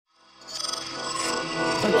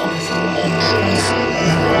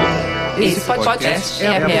Esse podcast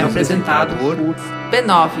é apresentado por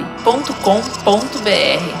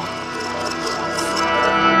b9.com.br.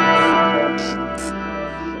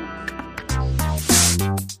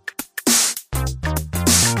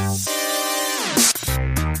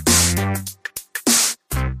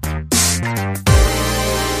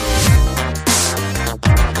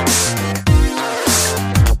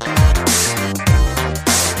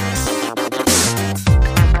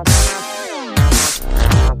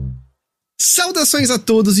 Saudações a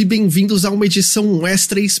todos e bem-vindos a uma edição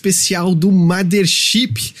extra especial do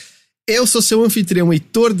Mothership. Eu sou seu anfitrião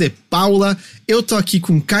Heitor de Paula, eu tô aqui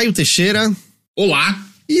com Caio Teixeira. Olá!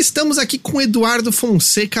 E estamos aqui com Eduardo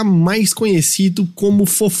Fonseca, mais conhecido como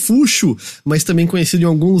Fofuxo, mas também conhecido em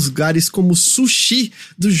alguns lugares como Sushi,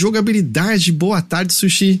 do Jogabilidade. Boa tarde,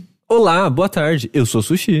 Sushi. Olá, boa tarde, eu sou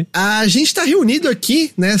Sushi. A gente tá reunido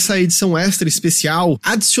aqui nessa edição extra especial,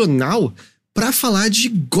 adicional, para falar de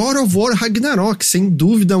God of War Ragnarok, sem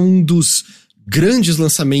dúvida um dos grandes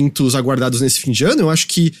lançamentos aguardados nesse fim de ano. Eu acho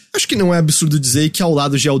que não é absurdo dizer que ao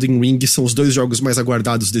lado de Elden Ring são os dois jogos mais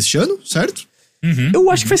aguardados deste ano, certo? Uhum.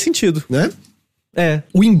 Eu acho que faz sentido. Né? É.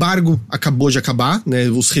 O embargo acabou de acabar, né?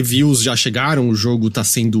 Os reviews já chegaram, o jogo tá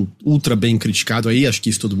sendo ultra bem criticado aí, acho que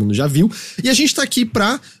isso todo mundo já viu. E a gente tá aqui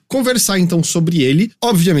pra conversar então sobre ele,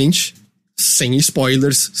 obviamente sem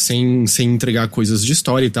spoilers, sem entregar coisas de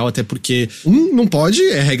história e tal, até porque, não pode,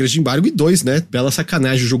 é regra de embargo, e dois, né, bela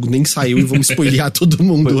sacanagem, o jogo nem saiu e vamos spoilear todo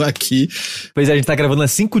mundo aqui. Pois é, a gente tá gravando há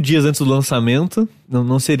 5 dias antes do lançamento,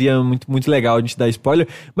 não seria muito legal a gente dar spoiler,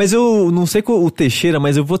 mas eu não sei com o Teixeira,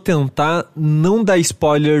 mas eu vou tentar não dar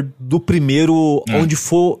spoiler do primeiro, onde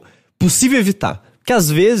for possível evitar. Porque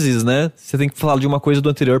às vezes, né, você tem que falar de uma coisa do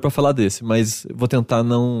anterior pra falar desse, mas vou tentar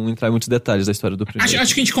não entrar em muitos detalhes da história do primeiro.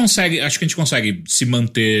 Acho que a gente consegue se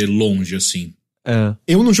manter longe, assim. É.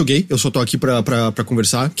 Eu não joguei, eu só tô aqui pra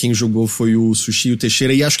conversar. Quem jogou foi o Sushi e o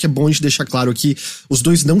Teixeira, e acho que é bom a gente deixar claro que os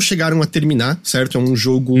dois não chegaram a terminar, certo? É um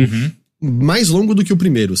jogo mais longo do que o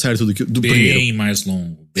primeiro, certo? Do primeiro. Bem mais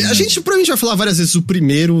longo. A gente provavelmente vai falar várias vezes o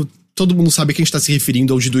primeiro. Todo mundo sabe que a gente tá se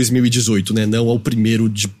referindo ao de 2018, né? Não ao primeiro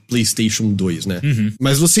de PlayStation 2, né?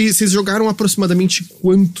 Mas vocês jogaram aproximadamente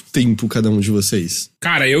quanto tempo cada um de vocês?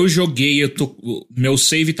 Cara, eu joguei, meu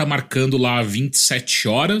save tá marcando lá 27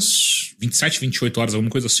 horas, 27, 28 horas, alguma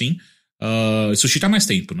coisa assim. Sushi tá mais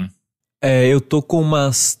tempo, né? É, eu tô com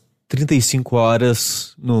umas 35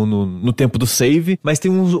 horas no tempo do save, mas tem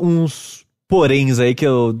uns poréns aí que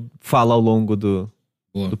eu falo ao longo do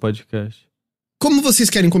podcast. Como vocês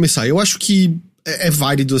querem começar? Eu acho que é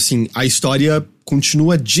válido, assim, a história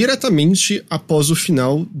continua diretamente após o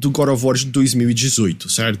final do God of War de 2018,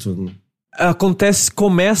 certo?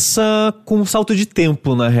 Começa com um salto de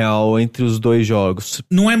tempo, na real, entre os dois jogos.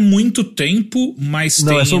 Não é muito tempo, mas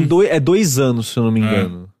não, tem... é 2 anos, se eu não me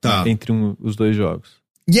engano, entre os dois jogos.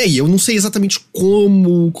 E aí, eu não sei exatamente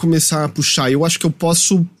como começar a puxar. Eu acho que eu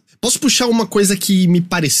posso puxar uma coisa que me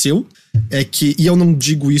pareceu, e eu não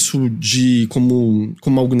digo isso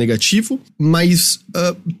como algo negativo, mas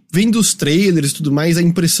vendo os trailers e tudo mais, a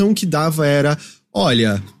impressão que dava era,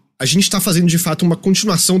 olha, a gente tá fazendo de fato uma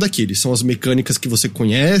continuação daqueles, são as mecânicas que você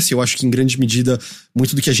conhece. Eu acho que em grande medida,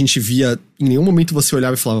 muito do que a gente via, em nenhum momento você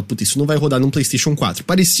olhava e falava, puta, isso não vai rodar num PlayStation 4.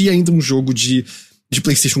 Parecia ainda um jogo de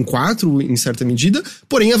PlayStation 4, em certa medida,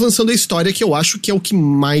 porém avançando a história, que eu acho que é o que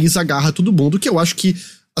mais agarra todo mundo, que eu acho que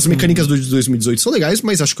as mecânicas do de 2018 são legais,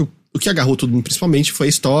 mas acho que o que agarrou todo mundo principalmente foi a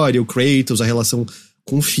história, o Kratos, a relação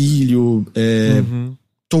com o filho.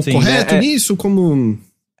 Tô correto nisso? Como...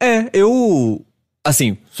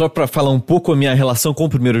 Assim, só pra falar um pouco a minha relação com o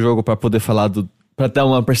primeiro jogo, pra poder falar pra dar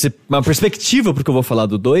uma perspectiva pro que eu vou falar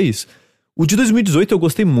do 2, o de 2018 eu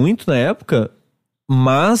gostei muito na época,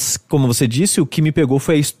 mas, como você disse, o que me pegou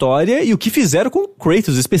foi a história e o que fizeram com o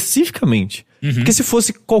Kratos especificamente. Porque se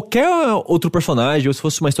fosse qualquer outro personagem, ou se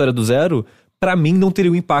fosse uma história do zero, pra mim não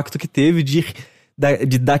teria o impacto que teve de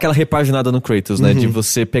dar aquela repaginada no Kratos, né? De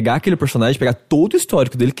você pegar aquele personagem, pegar todo o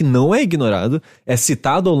histórico dele, que não é ignorado, é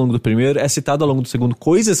citado ao longo do primeiro, é citado ao longo do segundo,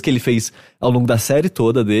 coisas que ele fez ao longo da série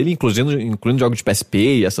toda dele, incluindo jogos de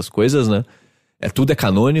PSP e essas coisas, né? Tudo é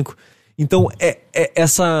canônico. Então,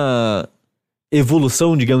 essa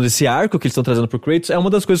evolução, digamos, esse arco que eles estão trazendo pro Kratos é uma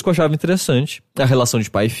das coisas que eu achava interessante. A relação de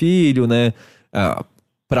pai e filho, né?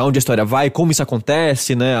 Pra onde a história vai, como isso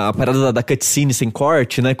acontece, né? A parada da cutscene sem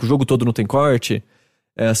corte, né? Que o jogo todo não tem corte.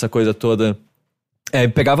 Essa coisa toda.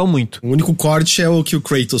 Pegava muito. O único corte é o que o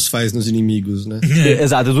Kratos faz nos inimigos, né?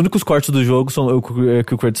 Exato, os únicos cortes do jogo são o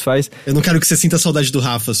que o Kratos faz. Eu não quero que você sinta saudade do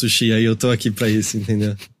Rafa, Sushi, aí eu tô aqui pra isso,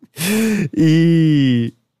 entendeu?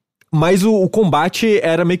 E Mas o combate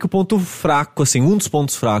era meio que o ponto fraco, assim, um dos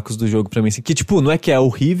pontos fracos do jogo pra mim, assim, que tipo, não é que é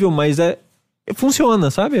horrível, mas funciona,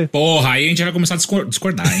 sabe? Porra, aí a gente vai começar a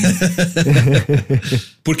discordar, hein?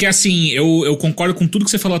 Porque assim, eu concordo com tudo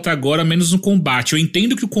que você falou até agora, menos no combate. Eu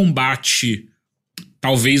entendo que o combate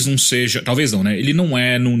talvez não seja... Talvez não, né? Ele não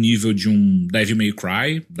é no nível de um Devil May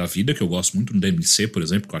Cry da vida, que eu gosto muito, no DMC, por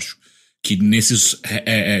exemplo, que eu acho que nesses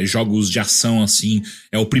jogos de ação, assim,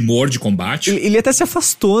 é o primor de combate. Ele até se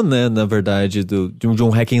afastou, né, na verdade, de um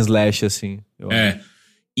hack and slash, assim.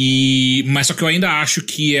 Mas só que eu ainda acho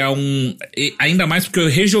que é ainda mais porque eu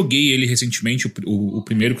rejoguei ele recentemente, o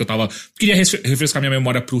primeiro que eu tava... Queria refrescar minha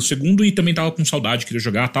memória pro segundo e também tava com saudade, queria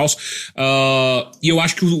jogar e tal. E eu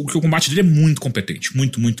acho que o combate dele é muito competente.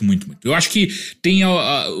 Muito, muito, muito, muito. Eu acho que tem...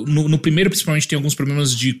 no primeiro, principalmente, tem alguns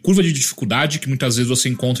problemas de curva de dificuldade, que muitas vezes você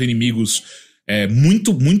encontra inimigos...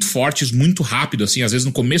 muito, muito fortes, muito rápido, assim, às vezes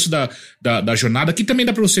no começo da jornada, que também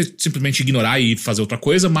dá pra você simplesmente ignorar e fazer outra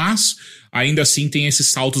coisa, mas ainda assim tem esses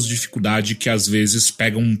saltos de dificuldade que às vezes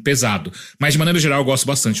pegam pesado. Mas de maneira geral eu gosto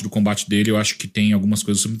bastante do combate dele, eu acho que tem algumas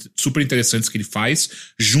coisas super interessantes que ele faz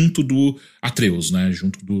junto do Atreus, né,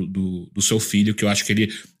 junto do seu filho, que eu acho que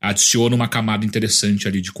ele adiciona uma camada interessante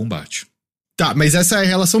ali de combate. Tá, mas essa é a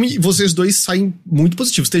relação e vocês dois saem muito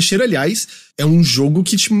positivos. Teixeira, aliás, é um jogo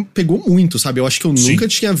que te pegou muito, sabe? Eu acho que eu nunca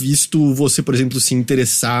tinha visto você, por exemplo, se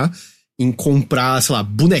interessar em comprar, sei lá,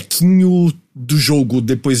 bonequinho do jogo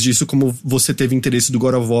depois disso, como você teve interesse do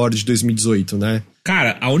God of War de 2018, né?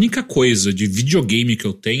 Cara, a única coisa de videogame que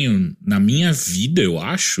eu tenho na minha vida, eu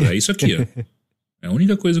acho, é isso aqui, ó. É a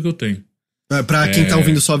única coisa que eu tenho. Pra quem tá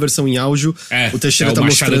ouvindo só a versão em áudio, o Teixeira tá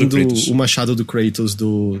mostrando o machado do Kratos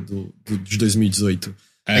de 2018.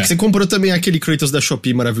 É que você comprou também aquele Kratos da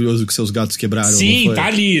Shopee maravilhoso que seus gatos quebraram. Sim, tá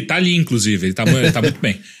ali, inclusive. Ele tá muito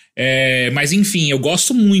bem. Mas enfim, eu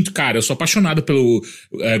gosto muito, cara. Eu sou apaixonado pelo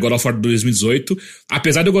God of War 2018.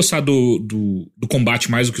 Apesar de eu gostar do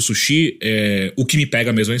combate mais do que o sushi, o que me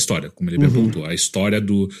pega mesmo é a história, como ele perguntou. A história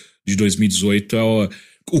de 2018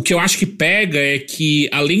 o que eu acho que pega é que,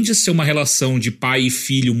 além de ser uma relação de pai e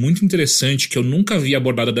filho muito interessante, que eu nunca vi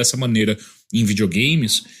abordada dessa maneira em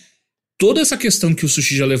videogames, toda essa questão que o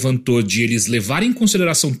Sushi já levantou de eles levarem em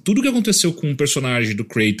consideração tudo o que aconteceu com o personagem do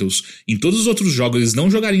Kratos em todos os outros jogos, eles não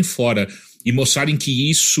jogarem fora e mostrarem que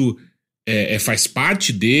isso faz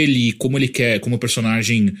parte dele e como ele quer, como o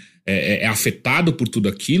personagem é afetado por tudo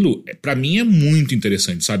aquilo, pra mim é muito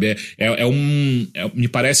interessante, sabe? Me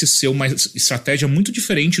parece ser uma estratégia muito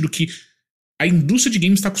diferente do que a indústria de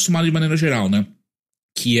games está acostumada de maneira geral, né?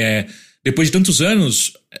 Que depois de tantos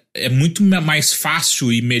anos, é muito mais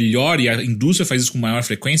fácil e melhor, e a indústria faz isso com maior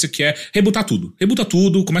frequência, que é rebutar tudo. Rebuta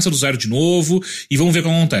tudo, começa do zero de novo e vamos ver o que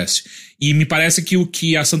acontece. E me parece que o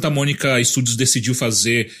que a Santa Mônica Studios decidiu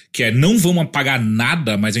fazer, que não vamos apagar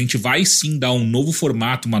nada, mas a gente vai sim dar um novo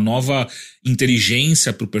formato, uma nova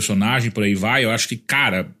inteligência pro personagem, por aí vai. Eu acho que,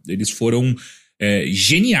 cara, eles foram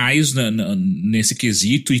geniais nesse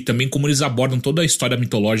quesito, e também como eles abordam toda a história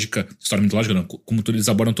mitológica não, como eles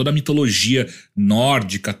abordam toda a mitologia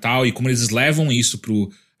nórdica e tal, e como eles levam isso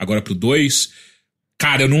agora pro 2.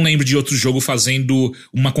 Cara, eu não lembro de outro jogo fazendo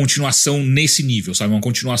uma continuação nesse nível, sabe? Uma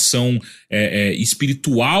continuação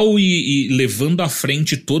espiritual e levando à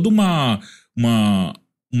frente toda uma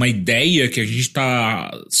ideia que a gente tá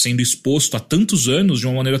sendo exposto há tantos anos de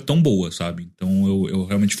uma maneira tão boa, sabe? Então eu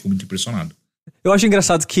realmente fico muito impressionado. Eu acho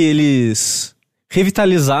engraçado que eles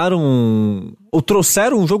revitalizaram ou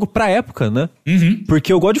trouxeram um jogo pra época, né? Uhum.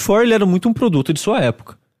 Porque o God of War, ele era muito um produto de sua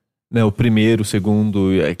época, né? O primeiro, o segundo,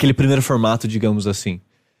 aquele primeiro formato, digamos assim.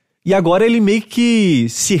 E agora ele meio que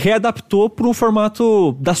se readaptou para um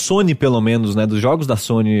formato da Sony, pelo menos, né? Dos jogos da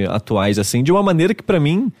Sony atuais, assim, de uma maneira que pra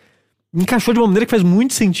mim encaixou de uma maneira que faz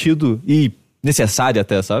muito sentido e necessária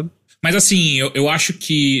até, sabe? Mas assim, eu acho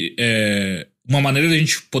que uma maneira da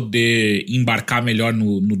gente poder embarcar melhor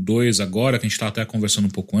no 2 agora, que a gente tava até conversando um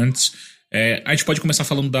pouco antes, a gente pode começar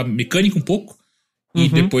falando da mecânica um pouco, e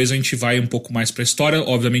depois a gente vai um pouco mais pra história,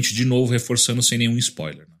 obviamente, de novo, reforçando sem nenhum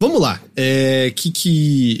spoiler. Vamos lá.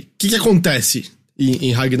 Que acontece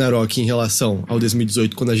em Ragnarok em relação ao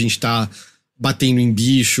 2018, quando a gente tá batendo em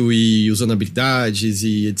bicho e usando habilidades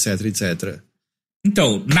e etc, etc?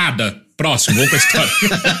 Então, nada. Próximo, vamos pra história.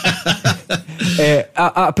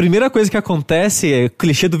 A primeira coisa que acontece é o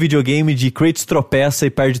clichê do videogame de Kratos tropeça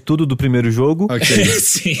e perde tudo do primeiro jogo. Ok.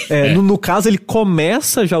 Sim. No caso, ele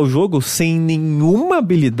começa já o jogo sem nenhuma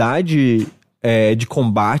habilidade de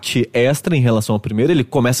combate extra em relação ao primeiro. Ele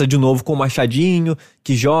começa de novo com o machadinho,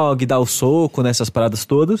 que joga e dá o soco, nessas paradas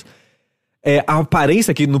todas. A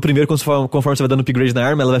aparência, que no primeiro, conforme você vai dando upgrade na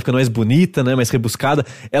arma, ela vai ficando mais bonita, né? Mais rebuscada.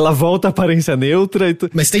 Ela volta à aparência neutra.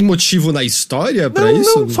 Mas tem motivo na história pra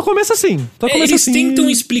isso? Não, só começa assim. Eles tentam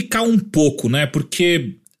explicar um pouco, né?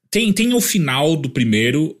 Porque tem o final do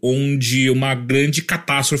primeiro, onde uma grande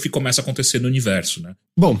catástrofe começa a acontecer no universo, né?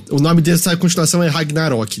 Bom, o nome dessa continuação é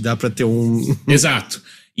Ragnarok, dá pra ter um... Exato.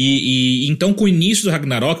 E então, com o início do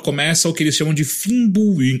Ragnarok, começa o que eles chamam de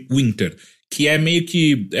Fimbulwinter, que é meio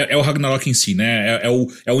que... É o Ragnarok em si, né?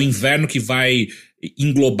 É o inverno que vai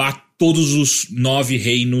englobar todos os 9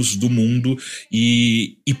 reinos do mundo.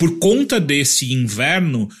 E por conta desse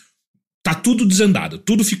inverno, tá tudo desandado.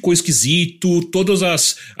 Tudo ficou esquisito. Todos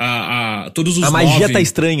os a magia 9... tá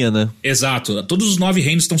estranha, né? Exato. Todos os 9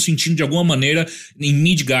 reinos estão sentindo de alguma maneira, em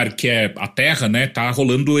Midgard, que é a terra, né? Tá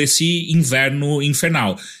rolando esse inverno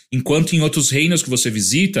infernal. Enquanto em outros reinos que você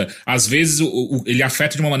visita, às vezes ele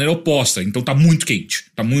afeta de uma maneira oposta. Então tá muito quente.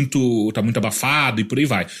 Tá muito abafado e por aí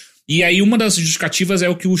vai. E aí uma das justificativas é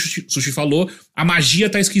o que o Sushi falou. A magia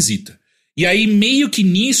tá esquisita. E aí meio que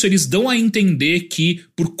nisso eles dão a entender que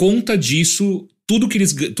por conta disso... Tudo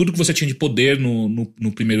que você tinha de poder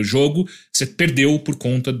no primeiro jogo, você perdeu por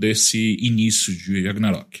conta desse início de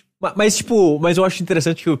Ragnarok. Mas eu acho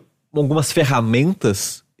interessante que algumas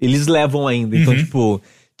ferramentas eles levam ainda. Então,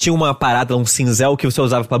 tinha uma parada, um cinzel que você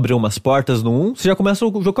usava pra abrir umas portas no 1, você já começa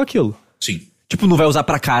o jogo com aquilo. Sim. Não vai usar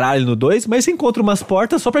pra caralho no 2, mas você encontra umas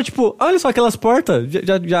portas só pra, olha só aquelas portas,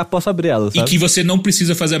 já posso abrir elas, sabe? E que você não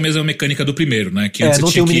precisa fazer a mesma mecânica do primeiro, né? Que antes não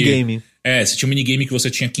tem um minigame. Você tinha um minigame que você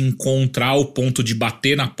tinha que encontrar o ponto de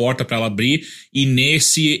bater na porta pra ela abrir, e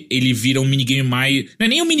nesse ele vira um minigame mais... Não é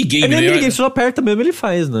nem um minigame, né? Minigame, só aperta mesmo, ele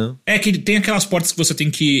faz, né? É que tem aquelas portas que você tem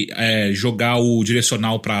que jogar o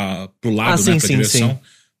direcional pro lado, né? Pra direção. Sim.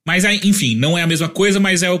 Mas, enfim, não é a mesma coisa,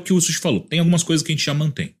 mas é o que o Sushi falou. Tem algumas coisas que a gente já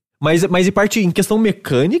mantém. Mas em questão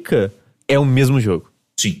mecânica, é o mesmo jogo.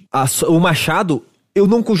 Sim. O Machado, eu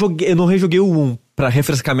não rejoguei o 1 pra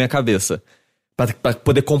refrescar minha cabeça. Pra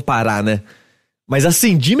poder comparar, né? Mas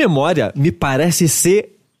assim, de memória, me parece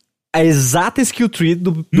ser a exata skill tree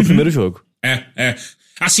do primeiro jogo.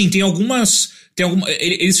 Assim,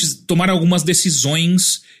 eles tomaram algumas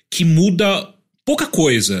decisões que muda pouca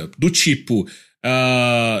coisa. Do tipo...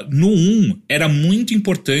 no 1 era muito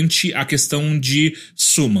importante a questão de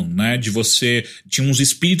summon, né? De você... Tinha uns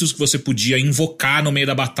espíritos que você podia invocar no meio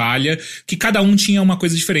da batalha, que cada um tinha uma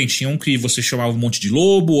coisa diferente. Tinha um que você chamava um monte de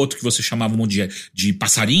lobo, outro que você chamava um monte de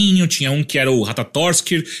passarinho, tinha um que era o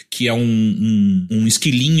Ratatorskir, que é um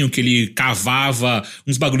esquilinho que ele cavava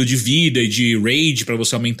uns bagulho de vida e de rage pra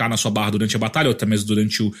você aumentar na sua barra durante a batalha, ou até mesmo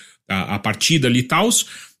durante a partida ali e tals.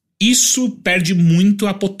 Isso perde muito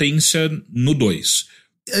a potência no 2.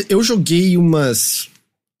 Eu joguei umas...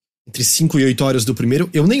 entre 5 e 8 horas do primeiro.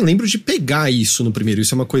 Eu nem lembro de pegar isso no primeiro.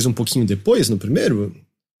 Isso é uma coisa um pouquinho depois, no primeiro?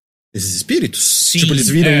 Esses espíritos? Sim. Eles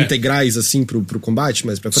viram integrais, assim, pro combate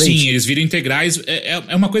mais pra frente? Sim, eles viram integrais.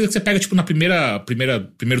 É uma coisa que você pega, na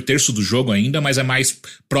primeiro terço do jogo ainda, mas é mais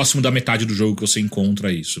próximo da metade do jogo que você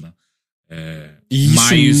encontra isso, né? E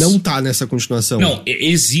isso não tá nessa continuação? Não,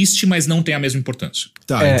 existe, mas não tem a mesma importância.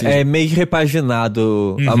 Tá, é meio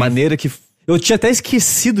repaginado a maneira que... Eu tinha até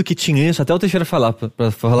esquecido que tinha isso, até o Teixeira falar,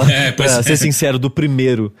 pra ser sincero, do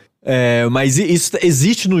primeiro. Mas isso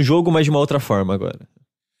existe no jogo, mas de uma outra forma agora.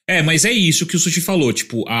 Mas é isso que o Sushi falou,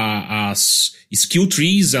 as skill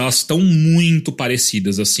trees, elas estão muito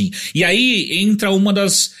parecidas, assim. E aí entra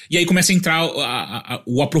E aí começa a entrar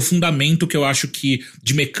o aprofundamento que eu acho que,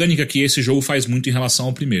 de mecânica, que esse jogo faz muito em relação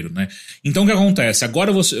ao primeiro, né? Então o que acontece?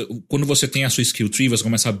 Agora quando você tem a sua skill tree, você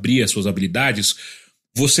começa a abrir as suas habilidades,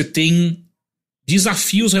 você tem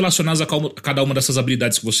desafios relacionados a cada uma dessas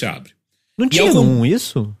habilidades que você abre. Não tinha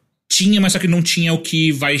isso? Tinha, mas só que não tinha o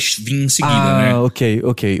que vai vir em seguida, né? Ok.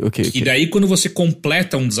 E daí, quando você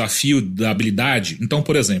completa um desafio da habilidade... Então,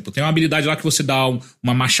 por exemplo, tem uma habilidade lá que você dá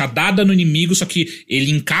uma machadada no inimigo, só que ele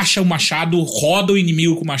encaixa o machado, roda o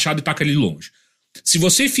inimigo com o machado e taca ele longe. Se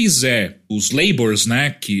você fizer os labors, né,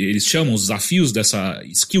 que eles chamam os desafios dessa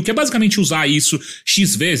skill, que é basicamente usar isso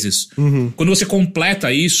X vezes, quando você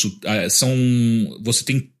completa isso, você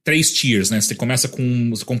tem 3 tiers, né? Você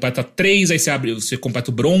completa 3, aí você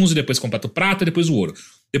completa o bronze, depois completa o prata, depois o ouro.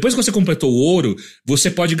 Depois que você completou o ouro,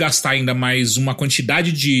 você pode gastar ainda mais uma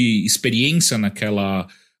quantidade de experiência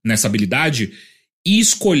nessa habilidade e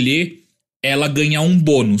escolher ela ganhar um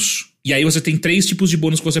bônus. E aí você tem 3 tipos de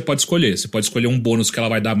bônus que você pode escolher. Você pode escolher um bônus que ela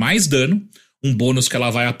vai dar mais dano, um bônus que ela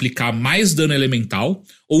vai aplicar mais dano elemental,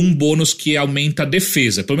 ou um bônus que aumenta a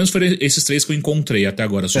defesa. Pelo menos foram esses 3 que eu encontrei até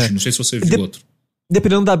agora, Sushi. Não sei se você viu outro.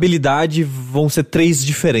 Dependendo da habilidade, vão ser 3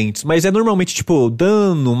 diferentes. Mas é normalmente, tipo,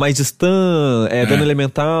 dano, mais stun, dano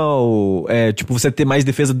elemental, tipo, você ter mais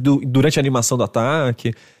defesa durante a animação do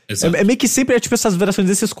ataque. É meio que sempre tipo essas variações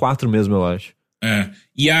desses 4 mesmo, eu acho.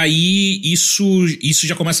 E aí, isso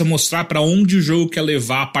já começa a mostrar pra onde o jogo quer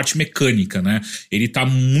levar a parte mecânica, né? Ele tá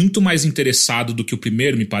muito mais interessado do que o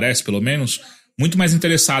primeiro, me parece, pelo menos. Muito mais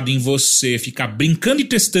interessado em você ficar brincando e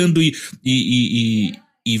testando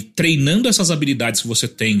e treinando essas habilidades que você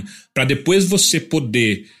tem pra depois você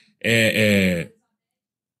poder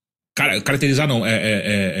caracterizar, não,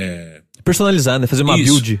 personalizar, né? Fazer uma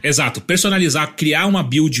build. Exato, personalizar, criar uma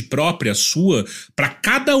build própria sua pra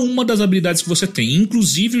cada uma das habilidades que você tem.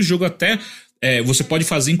 Inclusive o jogo até você pode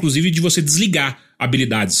fazer, inclusive, de você desligar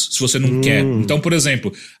habilidades, se você não quer. Então, por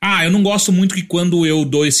exemplo, eu não gosto muito que quando eu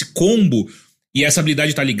dou esse combo e essa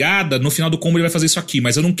habilidade tá ligada, no final do combo ele vai fazer isso aqui,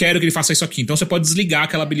 mas eu não quero que ele faça isso aqui. Então você pode desligar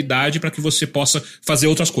aquela habilidade pra que você possa fazer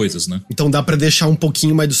outras coisas, né? Então dá pra deixar um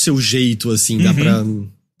pouquinho mais do seu jeito, assim, dá pra...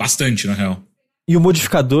 Bastante, na real. E o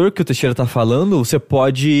modificador que o Teixeira tá falando, você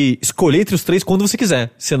pode escolher entre os 3 quando você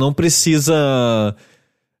quiser. Você não precisa...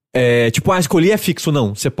 escolher é fixo,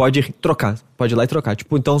 não. Você pode trocar. Pode ir lá e trocar.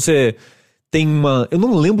 Tipo, então você tem uma... Eu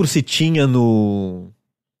não lembro se tinha no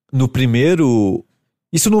primeiro...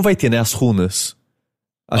 Isso não vai ter, né? As runas.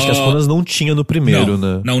 Acho que as runas não tinha no primeiro,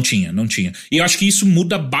 né? Não tinha. E eu acho que isso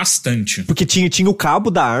muda bastante. Porque tinha o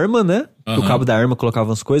cabo da arma, né? O cabo da arma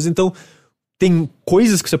colocava as coisas. Então, tem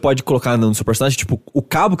coisas que você pode colocar no seu personagem. Tipo, o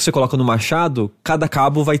cabo que você coloca no machado, cada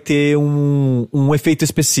cabo vai ter um efeito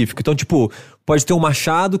específico. Então, tipo, pode ter um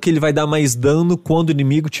machado que ele vai dar mais dano quando o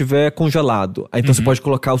inimigo estiver congelado. Aí, então você pode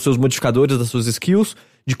colocar os seus modificadores das suas skills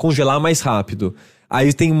de congelar mais rápido.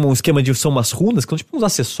 Aí tem um esquema de... São umas runas, que são tipo uns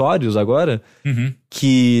acessórios agora.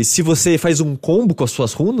 Que se você faz um combo com as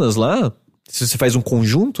suas runas lá... Se você faz um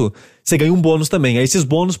conjunto, você ganha um bônus também. Aí esses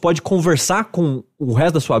bônus pode conversar com o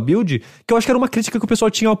resto da sua build. Que eu acho que era uma crítica que o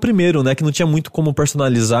pessoal tinha ao primeiro, né? Que não tinha muito como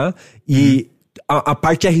personalizar. E a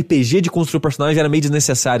parte RPG de construir o personagem era meio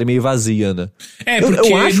desnecessária, meio vazia, né?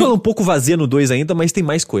 Eu acho ela um pouco vazia no 2 ainda, mas tem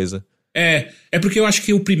mais coisa. É porque eu acho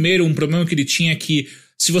que o primeiro, um problema que ele tinha é que...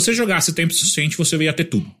 Se você jogasse tempo suficiente, você ia ter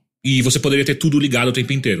tudo. E você poderia ter tudo ligado o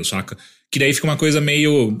tempo inteiro, saca? Que daí fica uma coisa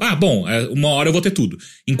meio... uma hora eu vou ter tudo.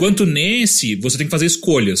 Enquanto nesse, você tem que fazer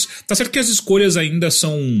escolhas. Tá certo que as escolhas ainda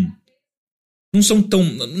são... Não são tão...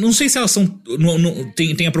 Não sei se elas são...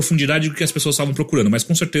 Tem a profundidade do que as pessoas estavam procurando, mas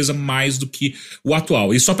com certeza mais do que o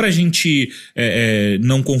atual. E só pra gente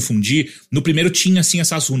não confundir, no primeiro tinha, assim,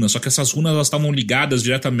 essas runas. Só que essas runas, elas estavam ligadas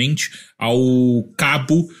diretamente ao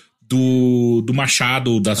cabo... Do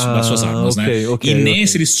machado das suas armas, né? E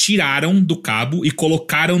nesse eles tiraram do cabo e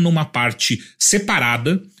colocaram numa parte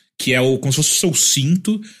separada, que é como se fosse o seu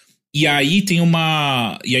cinto. E aí tem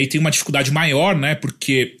uma dificuldade maior, né?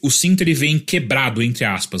 Porque o cinto ele vem quebrado, entre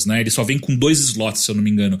aspas, né? Ele só vem com 2 slots, se eu não me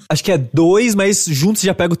engano. Acho que é 2, mas juntos você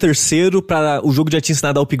já pega o terceiro pra o jogo já te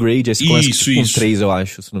ensinar a dar upgrade. Aí você começa com 3, eu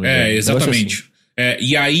acho, se não me engano. Exatamente. Assim.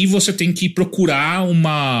 E aí você tem que procurar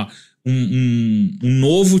um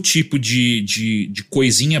novo tipo de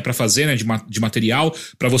coisinha pra fazer, né, de material,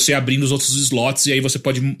 pra você abrir nos outros slots, e aí você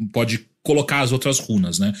pode colocar as outras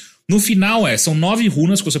runas, né. No final, são 9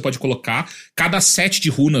 runas que você pode colocar, cada set de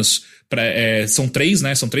runas, são 3,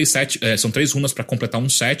 né, são 3 runas pra completar um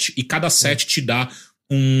set, e cada set te dá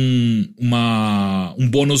um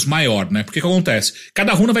bônus maior, né, porque o que acontece?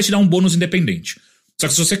 Cada runa vai te dar um bônus independente, só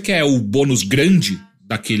que se você quer o bônus grande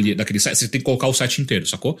daquele set, você tem que colocar o set inteiro,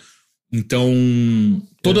 sacou? Então,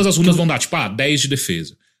 todas as runas vão dar, tipo, 10 de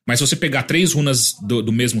defesa. Mas se você pegar 3 runas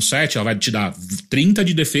do mesmo set, ela vai te dar 30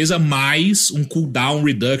 de defesa mais um cooldown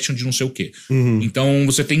reduction de não sei o quê. Então,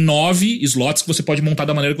 você tem 9 slots que você pode montar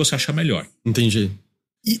da maneira que você achar melhor. Entendi.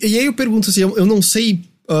 E aí eu pergunto assim, eu não sei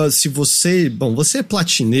se você... Bom, você é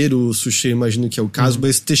platineiro, Sushi, imagino que é o caso,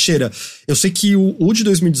 mas Teixeira, eu sei que o de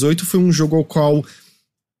 2018 foi um jogo ao qual...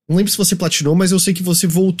 Não lembro se você platinou, mas eu sei que você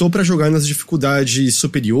voltou pra jogar nas dificuldades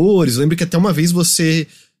superiores. Eu lembro que até uma vez você...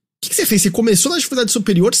 O que você fez? Você começou na dificuldade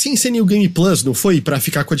superior sem ser New Game Plus, não foi? Pra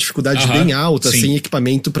ficar com a dificuldade bem alta, sem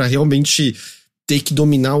equipamento, pra realmente ter que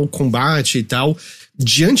dominar o combate e tal.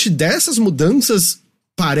 Diante dessas mudanças,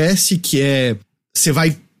 parece que você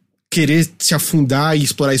vai querer se afundar e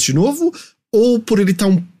explorar isso de novo? Ou por ele estar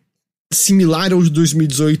similar ao de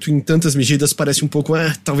 2018 em tantas medidas, parece um pouco...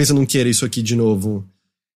 talvez eu não queira isso aqui de novo.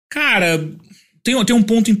 Cara, tem um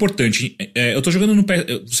ponto importante. Eu tô jogando no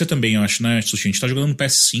PS... Você também, eu acho, né, Sushi? A gente tá jogando no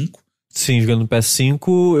PS5. Sim, jogando no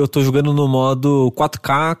PS5. Eu tô jogando no modo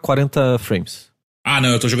 4K, 40 frames. Não,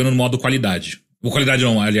 eu tô jogando no modo qualidade. Qualidade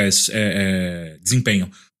não, aliás,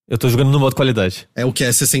 desempenho. Eu tô jogando no modo qualidade. É o que?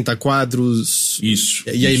 É 60 quadros? Isso.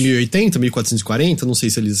 E aí 1080, 1440? Não sei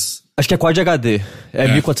se eles... Acho que é Quad HD. É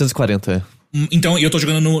 1440, é. Então, eu tô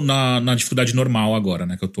jogando na dificuldade normal agora,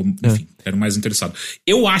 né? Que eu tô, enfim, quero mais interessado.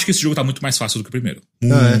 Eu acho que esse jogo tá muito mais fácil do que o primeiro.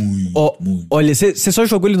 Muito. Olha, você só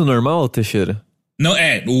jogou ele no normal, Teixeira? Não,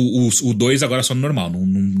 o 2 agora é só no normal.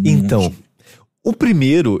 Então, o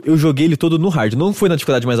primeiro, eu joguei ele todo no hard. Não foi na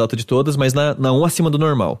dificuldade mais alta de todas, mas na 1 acima do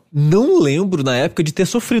normal. Não lembro, na época, de ter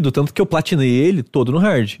sofrido, tanto que eu platinei ele todo no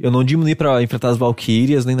hard. Eu não diminuí pra enfrentar as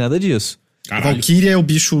Valkyrias, nem nada disso. Caralho. Valkyria é o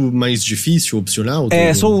bicho mais difícil, opcional?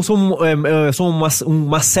 São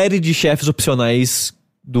uma série de chefes opcionais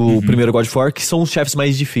do primeiro God of War, que são os chefes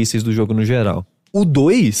mais difíceis do jogo no geral. O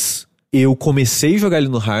 2, eu comecei a jogar ele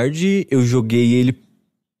no hard, eu joguei ele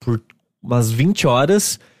por umas 20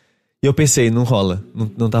 horas, e eu pensei, não rola,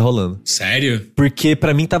 não tá rolando. Sério? Porque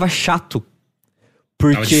pra mim tava chato.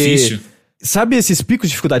 Porque... Tava difícil. Sabe esses picos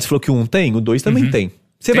de dificuldade que você falou que o 1 tem? O 2 também tem.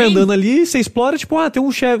 Você vai andando ali, você explora, tipo, tem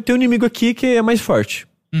um inimigo aqui que é mais forte.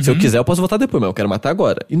 Se eu quiser, eu posso voltar depois, mas eu quero matar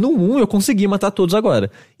agora. E no 1 eu consegui matar todos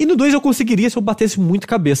agora. E no 2 eu conseguiria se eu batesse muito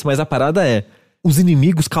cabeça, mas a parada é, os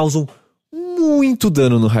inimigos causam muito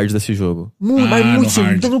dano no hard desse jogo. Mas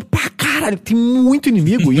muito dano pra caralho. Tem muito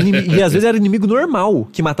inimigo. E às vezes era inimigo normal,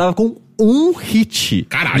 que matava com um hit.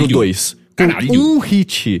 Caralho. No 2. Com um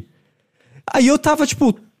hit. Aí eu tava,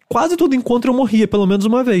 tipo, quase todo encontro eu morria, pelo menos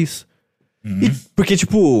uma vez. Porque,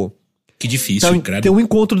 tipo... Que difícil, credo. Tem um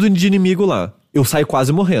encontro de inimigo lá. Eu saio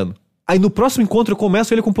quase morrendo. Aí no próximo encontro eu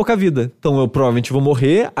começo ele com pouca vida. Então eu provavelmente vou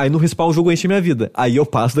morrer, aí no respawn o jogo enche minha vida. Aí eu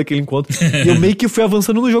passo daquele encontro. E eu meio que fui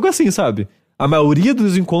avançando no jogo assim, sabe? A maioria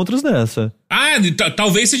dos encontros nessa.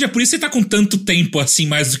 Talvez seja por isso que você tá com tanto tempo assim,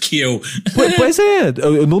 mais do que eu. Pois é,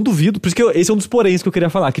 eu não duvido. Por isso que esse é um dos poréns que eu queria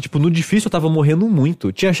falar. Que, tipo, no difícil eu tava morrendo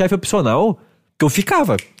muito. Tinha chefe opcional que eu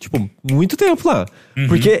ficava, tipo, muito tempo lá.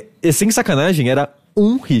 Porque, sem sacanagem, era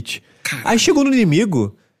um hit. Caramba. Aí chegou no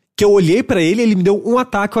inimigo, que eu olhei pra ele me deu um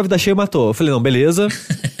ataque com a vida cheia e matou. Eu falei, não, beleza.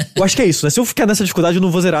 Eu acho que é isso, né? Se eu ficar nessa dificuldade, eu não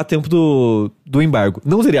vou zerar a tempo do embargo.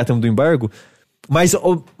 Não zerei a tempo do embargo, mas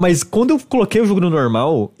quando eu coloquei o jogo no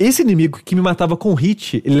normal, esse inimigo que me matava com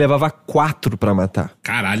hit, ele levava 4 pra matar.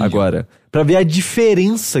 Caralho. Agora. Pra ver a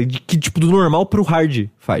diferença de que, tipo, do normal pro hard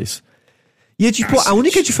faz. E, tipo, a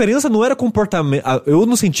única diferença não era comportamento... Eu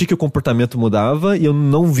não senti que o comportamento mudava e eu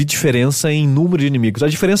não vi diferença em número de inimigos. A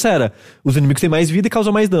diferença era, os inimigos têm mais vida e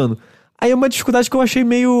causam mais dano. Aí é uma dificuldade que eu achei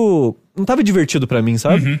meio... Não tava divertido pra mim,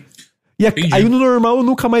 sabe? E aí no normal eu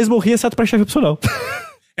nunca mais morri, exceto pra chefe opcional.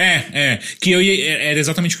 Era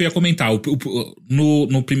exatamente o que eu ia comentar.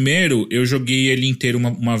 No primeiro, eu joguei ele inteiro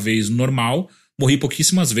uma vez normal. Morri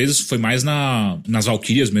pouquíssimas vezes, foi mais nas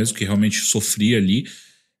Valkyrias mesmo, que realmente sofri ali.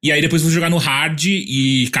 E aí depois fui jogar no hard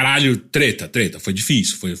e, caralho, treta. Foi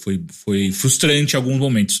difícil, foi frustrante em alguns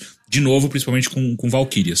momentos. De novo, principalmente com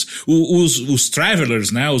Valkyrias. Os Travelers,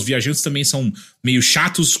 né, os viajantes também são meio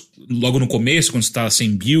chatos logo no começo, quando você tá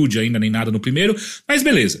sem build ainda, nem nada no primeiro. Mas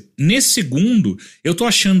beleza. Nesse segundo, eu tô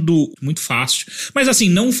achando muito fácil. Mas assim,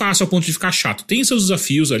 não fácil ao ponto de ficar chato. Tem seus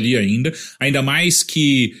desafios ali ainda mais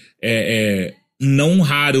que... Não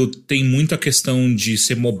raro tem muita questão de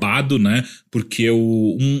ser mobado, né? Porque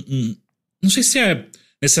não sei se é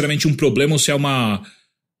necessariamente um problema ou se é uma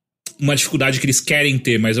dificuldade que eles querem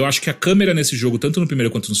ter, mas eu acho que a câmera nesse jogo, tanto no primeiro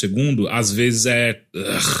quanto no segundo, às vezes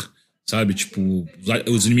sabe? Tipo,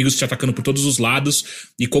 os inimigos te atacando por todos os lados,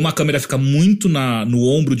 e como a câmera fica muito no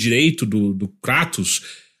ombro direito do Kratos,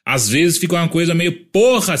 às vezes fica uma coisa meio,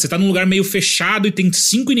 porra, você tá num lugar meio fechado e tem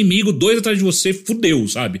 5 inimigos, 2 atrás de você, fudeu,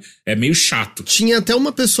 sabe? É meio chato. Tinha até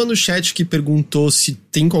uma pessoa no chat que perguntou se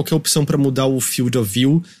tem qualquer opção pra mudar o Field of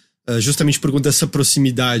View, justamente por conta dessa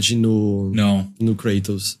proximidade no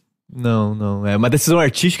Kratos. Não. É uma decisão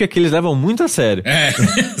artística que eles levam muito a sério.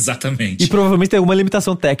 Exatamente. E provavelmente tem alguma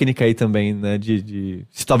limitação técnica aí também, né?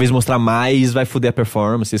 Se talvez mostrar mais, vai foder a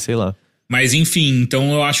performance, sei lá. Mas enfim,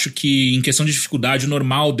 então eu acho que em questão de dificuldade, o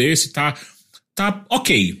normal desse tá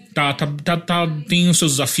ok. Tem os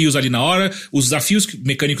seus desafios ali na hora. Os desafios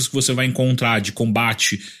mecânicos que você vai encontrar de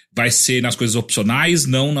combate vai ser nas coisas opcionais,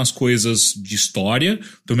 não nas coisas de história.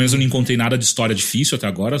 Pelo menos eu não encontrei nada de história difícil até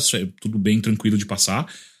agora. Tudo bem tranquilo de passar.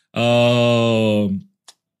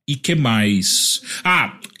 E que mais?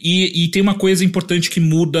 E tem uma coisa importante que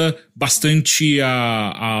muda bastante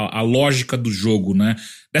a lógica do jogo, né?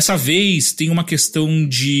 Dessa vez tem uma questão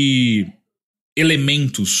de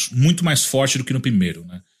elementos muito mais forte do que no primeiro,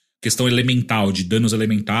 né? Questão elemental, de danos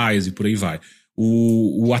elementais e por aí vai.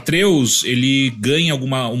 O Atreus, ele ganha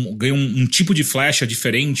um tipo de flecha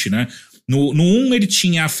diferente, né? No 1 ele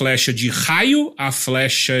tinha a flecha de raio, a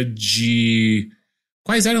flecha de...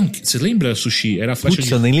 Quais eram? Você lembra, Sushi? Era a flecha Putz,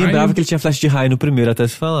 de eu nem lembrava raio. que ele tinha flash de raio no primeiro, até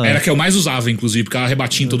se falar. Era a que eu mais usava, inclusive, porque ela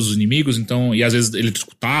rebatia em todos os inimigos, então, e às vezes ele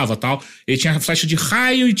escutava e tal. Ele tinha a flecha de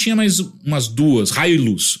raio e tinha mais umas duas, raio e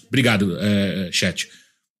luz. Obrigado, chat.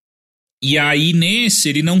 E aí, nesse,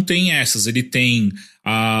 ele não tem essas. Ele tem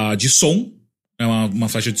a de som, é uma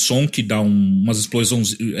flecha de som que dá umas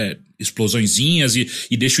explosõezinhas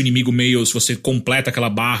e deixa o inimigo meio... Se você completa aquela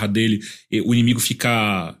barra dele, o inimigo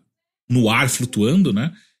fica no ar flutuando,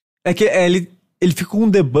 né? É que ele fica com um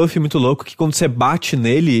debuff muito louco, que quando você bate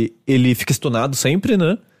nele, ele fica stunado sempre,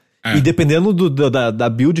 né? É. E dependendo da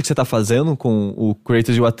build que você tá fazendo com o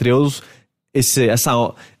Kratos e o Atreus,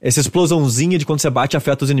 essa explosãozinha de quando você bate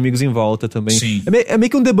afeta os inimigos em volta também. Sim. É meio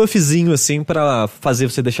que um debuffzinho, assim, pra fazer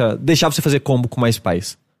você deixar você fazer combo com mais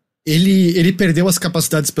paz. Ele perdeu as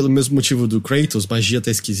capacidades pelo mesmo motivo do Kratos, magia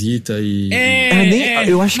tá esquisita e...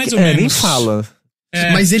 Eu acho mais que ou menos. nem fala.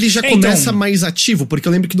 Mas ele já começa então, mais ativo, porque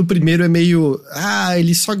eu lembro que no primeiro é meio...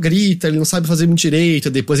 ele só grita, ele não sabe fazer muito direito,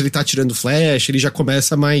 depois ele tá atirando flash, ele já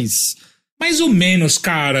começa mais... Mais ou menos,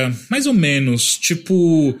 cara. Mais ou menos.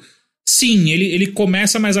 Tipo... Sim, ele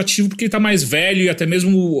começa mais ativo porque ele tá mais velho e até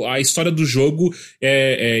mesmo a história do jogo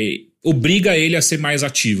obriga ele a ser mais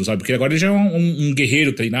ativo, sabe? Porque agora ele já é um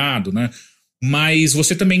guerreiro treinado, né? Mas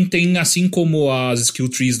você também tem, assim como as skill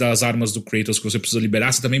trees das armas do Kratos que você precisa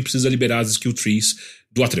liberar, você também precisa liberar as skill trees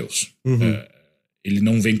do Atreus. Uhum. Ele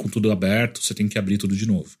não vem com tudo aberto, você tem que abrir tudo de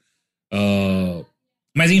novo.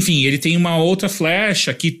 Mas enfim, ele tem uma outra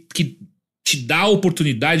flecha que te dá a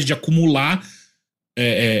oportunidade de acumular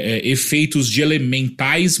efeitos de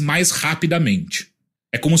elementais mais rapidamente.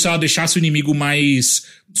 É como se ela deixasse o inimigo mais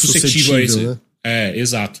suscetível a esse... né?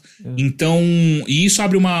 Exato. Então, e isso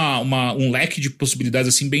abre um leque de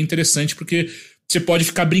possibilidades assim bem interessante, porque você pode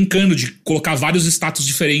ficar brincando de colocar vários status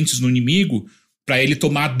diferentes no inimigo pra ele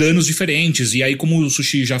tomar danos diferentes. E aí, como o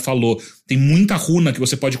Sushi já falou, tem muita runa que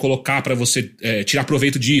você pode colocar pra você tirar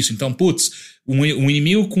proveito disso. Então, um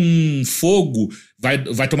inimigo com fogo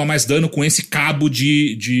vai tomar mais dano com esse cabo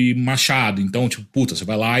de machado. Então, você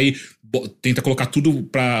vai lá e tenta colocar tudo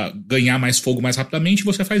pra ganhar mais fogo mais rapidamente e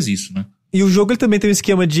você faz isso, né? E o jogo ele também tem um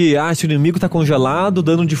esquema de, se o inimigo tá congelado,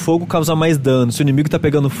 dano de fogo causa mais dano. Se o inimigo tá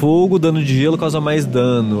pegando fogo, dano de gelo causa mais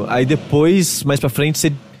dano. Aí depois, mais pra frente,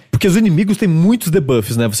 você... Porque os inimigos têm muitos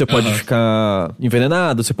debuffs, né? Você pode ficar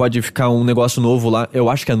envenenado, você pode ficar um negócio novo lá. Eu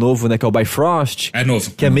acho que é novo, né? Que é o Bifrost. É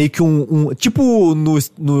novo. Que é meio que tipo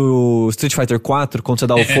no Street Fighter 4, quando você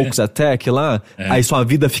dá o Focus Attack lá, aí sua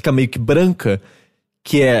vida fica meio que branca,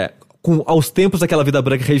 que é... aos tempos aquela vida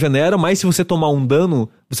branca regenera, mas se você tomar um dano,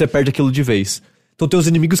 você perde aquilo de vez. Então tem os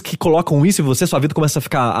inimigos que colocam isso em você, sua vida começa a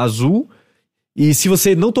ficar azul, e se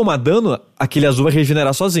você não tomar dano, aquele azul vai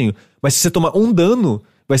regenerar sozinho. Mas se você tomar um dano,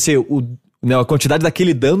 vai ser a quantidade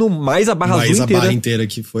daquele dano mais a barra azul inteira. Mais a barra inteira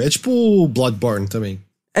que foi. É tipo Bloodborne também.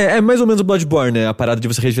 É mais ou menos o Bloodborne, né? A parada de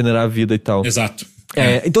você regenerar a vida e tal. Exato.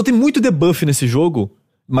 Então tem muito debuff nesse jogo,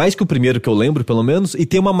 mais que o primeiro que eu lembro, pelo menos, e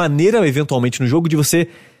tem uma maneira, eventualmente, no jogo de você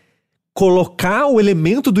colocar o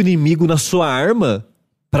elemento do inimigo na sua arma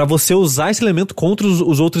pra você usar esse elemento contra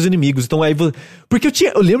os outros inimigos. Então aí... Porque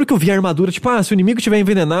eu lembro que eu vi a armadura, tipo, se o inimigo estiver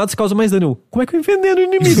envenenado, você causa mais dano. Como é que eu enveneno o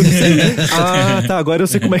inimigo? Tá, agora eu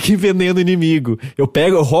sei como é que envenena o inimigo. Eu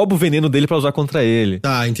roubo o veneno dele pra usar contra ele.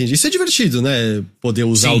 Tá, entendi. Isso é divertido, né? Poder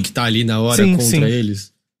usar o que tá ali na hora contra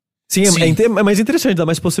eles. Sim, é mais interessante, dá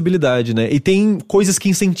mais possibilidade, né? E tem coisas que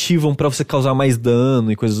incentivam pra você causar mais dano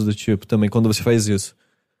e coisas do tipo também, quando você faz isso.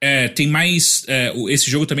 Tem mais... esse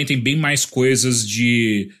jogo também tem bem mais coisas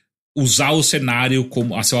de usar o cenário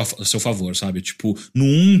como a seu favor, sabe? Tipo, no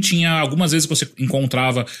 1 tinha... Algumas vezes você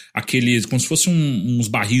encontrava aqueles... Como se fossem uns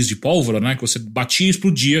barris de pólvora, né? Que você batia e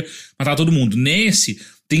explodia, matava todo mundo. Nesse,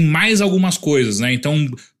 tem mais algumas coisas, né? Então,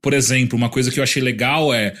 por exemplo, uma coisa que eu achei legal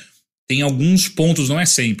tem alguns pontos, não é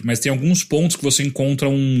sempre, mas tem alguns pontos que você encontra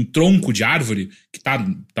um tronco de árvore que tá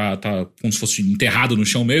como se fosse enterrado no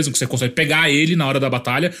chão mesmo, que você consegue pegar ele na hora da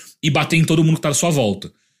batalha e bater em todo mundo que tá à sua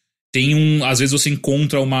volta. Às vezes você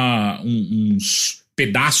encontra uns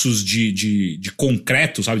pedaços de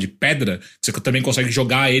concreto, sabe, de pedra, que você também consegue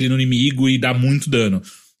jogar ele no inimigo e dar muito dano.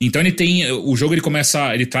 Então o jogo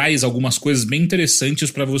ele traz algumas coisas bem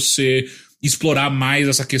interessantes pra você explorar mais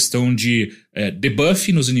essa questão de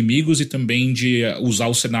debuff nos inimigos e também de usar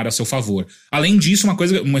o cenário a seu favor. Além disso,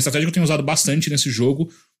 uma estratégia que eu tenho usado bastante nesse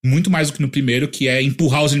jogo, muito mais do que no primeiro, que é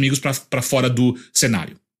empurrar os inimigos pra fora do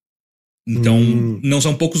cenário. Então, não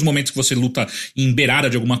são poucos momentos que você luta em beirada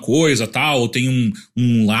de alguma coisa, tal, ou tem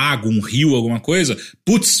um lago, um rio, alguma coisa.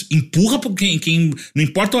 Empurra quem não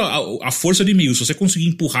importa a força do inimigo, se você conseguir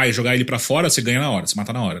empurrar e jogar ele pra fora, você ganha na hora, você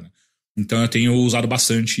mata na hora, né? Então eu tenho usado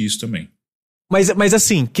bastante isso também. Mas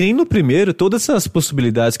assim, que nem no primeiro, todas essas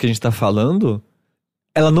possibilidades que a gente tá falando,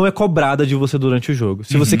 ela não é cobrada de você durante o jogo.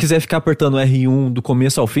 Se você quiser ficar apertando R1 do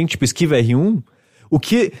começo ao fim, tipo esquiva R1, o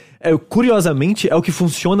que, curiosamente, é o que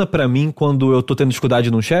funciona pra mim quando eu tô tendo dificuldade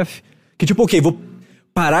num chefe. Que tipo, ok, vou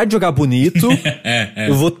parar de jogar bonito,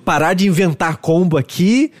 eu vou parar de inventar combo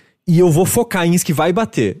aqui e eu vou focar em esquivar e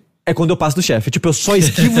bater. É quando eu passo do chefe. Tipo, eu só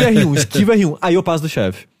esquivo R1, esquivo R1, aí eu passo do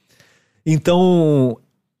chefe. Então,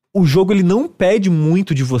 o jogo ele não pede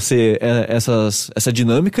muito de você essa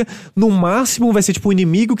dinâmica. No máximo vai ser tipo um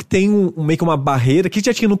inimigo que tem meio que uma barreira, que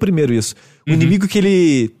já tinha no primeiro isso. Um inimigo que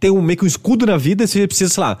ele tem meio que um escudo na vida, você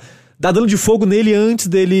precisa, sei lá, dar dano de fogo nele antes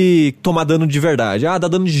dele tomar dano de verdade. Dá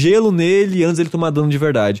dano de gelo nele antes dele tomar dano de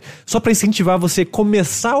verdade. Só pra incentivar você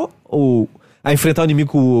começar a enfrentar o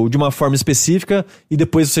inimigo de uma forma específica e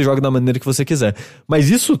depois você joga da maneira que você quiser. Mas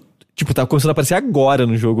isso, tipo, tá começando a aparecer agora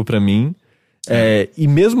no jogo pra mim. E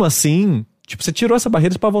mesmo assim, tipo, você tirou essa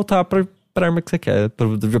barreira pra voltar pra arma que você quer, pra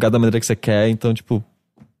jogar da maneira que você quer, então, tipo,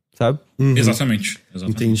 sabe? Exatamente.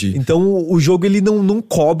 Entendi. Então, o jogo, ele não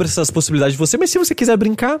cobra essas possibilidades de você, mas se você quiser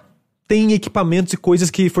brincar, tem equipamentos e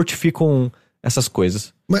coisas que fortificam essas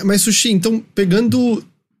coisas. Mas Sushi, então, pegando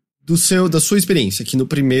da sua experiência, que no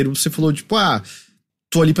primeiro você falou, tipo,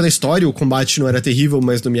 tô ali pela história, o combate não era terrível,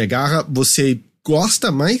 mas não me agarra, você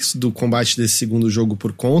gosta mais do combate desse segundo jogo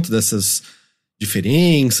por conta dessas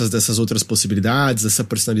diferenças, dessas outras possibilidades, dessa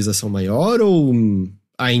personalização maior, ou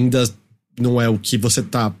ainda não é o que você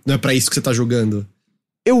não é pra isso que você tá jogando?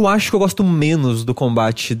 Eu acho que eu gosto menos do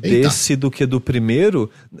combate desse do que do primeiro.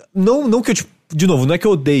 Não que eu, tipo, de novo, não é que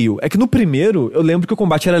eu odeio. É que no primeiro, eu lembro que o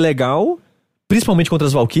combate era legal, principalmente contra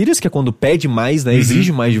as Valkyrias, que é quando pede mais, né?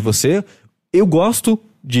 Exige mais de você. Eu gosto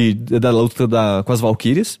da luta com as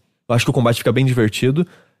Valkyrias. Eu acho que o combate fica bem divertido.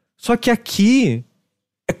 Só que aqui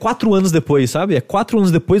é 4 anos depois, sabe? É 4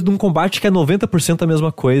 anos depois de um combate que é 90% a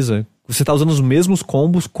mesma coisa. Você tá usando os mesmos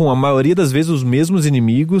combos, com a maioria das vezes os mesmos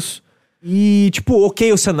inimigos. E, tipo,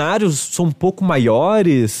 ok, os cenários são um pouco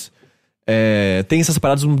maiores, tem essas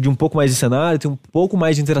paradas de um pouco mais de cenário, tem um pouco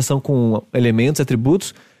mais de interação com elementos,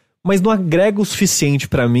 atributos, mas não agrega o suficiente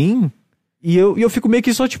pra mim, e eu fico meio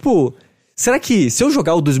que só, tipo, será que se eu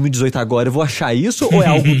jogar o 2018 agora eu vou achar isso, ou é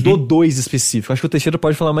algo do 2 específico? Acho que o Teixeira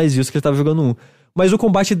pode falar mais disso, que ele tava jogando um. Mas o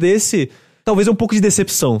combate desse, talvez é um pouco de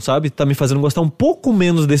decepção, sabe? Tá me fazendo gostar um pouco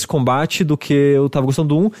menos desse combate do que eu tava gostando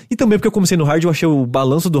do 1. E também porque eu comecei no hard, eu achei o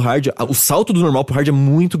balanço do hard, o salto do normal pro hard é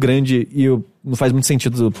muito grande e não faz muito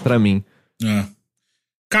sentido pra mim.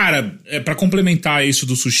 Cara, pra complementar isso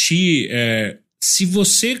do Sushi, se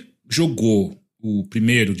você jogou o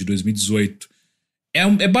primeiro de 2018,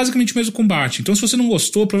 é basicamente o mesmo combate. Então se você não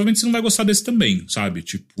gostou, provavelmente você não vai gostar desse também, sabe?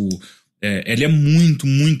 Tipo, ele é muito,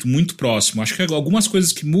 muito, muito próximo. Acho que algumas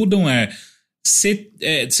coisas que mudam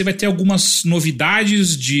você vai ter algumas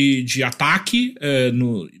novidades de ataque,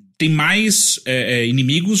 tem mais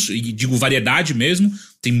inimigos, e digo variedade mesmo,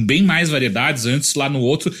 tem bem mais variedades. Antes lá no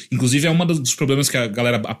outro, inclusive é um dos problemas que a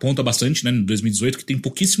galera aponta bastante, né, no 2018, que tem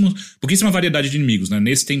pouquíssima variedade de inimigos, né?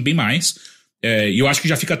 Nesse tem bem mais, e eu acho que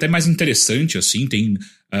já fica até mais interessante, assim, tem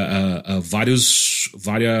vários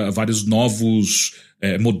novos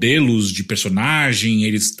modelos de personagem,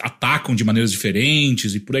 eles atacam de maneiras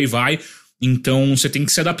diferentes e por aí vai. Então você tem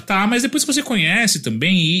que se adaptar, mas depois que você conhece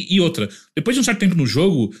também, e outra, depois de um certo tempo no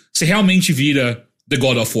jogo, você realmente vira The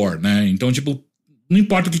God of War, né? Então, tipo, não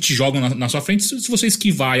importa o que te jogam na sua frente, se você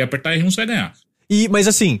esquivar e apertar R1, você vai ganhar. Mas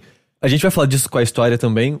assim, a gente vai falar disso com a história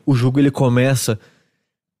também. O jogo, ele começa,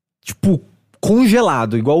 tipo,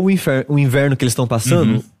 congelado, igual o inverno que eles estão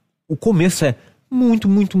passando. O começo é muito,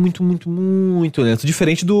 muito, muito, muito, muito lento.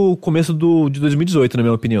 Diferente do começo de 2018, na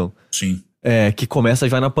minha opinião. Sim. Que começa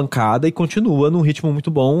já na pancada e continua num ritmo muito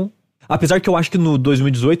bom. Apesar que eu acho que no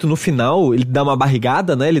 2018, no final, ele dá uma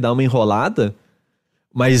barrigada, né? Ele dá uma enrolada.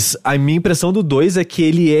 Mas a minha impressão do 2 é que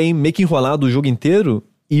ele é meio que enrolado o jogo inteiro.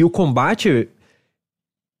 E o combate,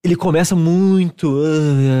 ele começa muito...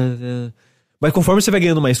 Mas conforme você vai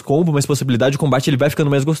ganhando mais combo, mais possibilidade, o combate ele vai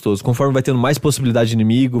ficando mais gostoso. Conforme vai tendo mais possibilidade de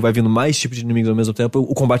inimigo, vai vindo mais tipos de inimigos ao mesmo tempo,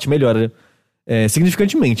 o combate melhora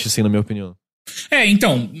significantemente, assim, na minha opinião.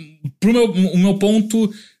 Então, o meu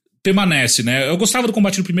ponto permanece, né? Eu gostava do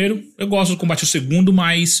combate no primeiro, eu gosto do combate no segundo,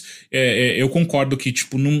 mas eu concordo que,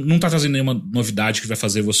 tipo, não tá trazendo nenhuma novidade que vai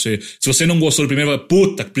fazer você... Se você não gostou do primeiro,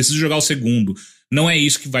 puta, preciso jogar o segundo. Não é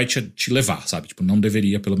isso que vai te levar, sabe? Tipo, não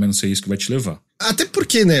deveria, pelo menos, ser isso que vai te levar. Até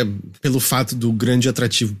porque, né, pelo fato do grande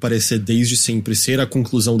atrativo parecer desde sempre ser a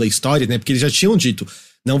conclusão da história, né? Porque eles já tinham dito,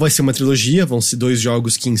 não vai ser uma trilogia, vão ser 2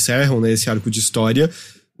 jogos que encerram, né, esse arco de história.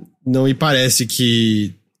 Não me parece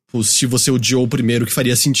que Se você odiou o primeiro, que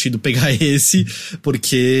faria sentido pegar esse,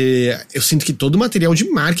 porque eu sinto que todo o material de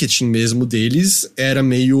marketing mesmo deles era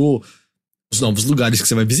meio os novos lugares que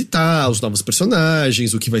você vai visitar, os novos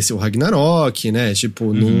personagens, o que vai ser o Ragnarok, né?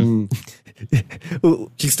 Tipo, num... O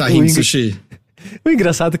que você tá rindo, Sushi? O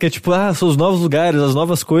engraçado é que é tipo, são os novos lugares, as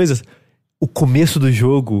novas coisas. O começo do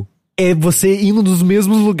jogo é você indo nos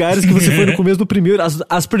mesmos lugares que você foi no começo do primeiro.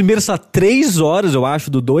 As primeiras 3 horas, eu acho,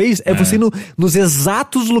 do 2, você indo nos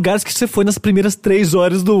exatos lugares que você foi nas primeiras 3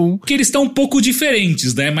 horas do 1. Porque eles estão um pouco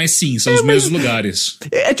diferentes, né? Mas sim, são os mesmos lugares.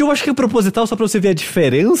 Eu acho que é proposital só pra você ver a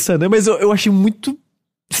diferença, né? Mas eu achei muito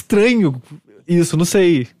estranho isso, não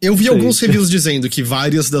sei. Eu vi alguns reviews dizendo que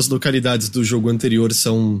várias das localidades do jogo anterior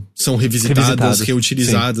são revisitadas,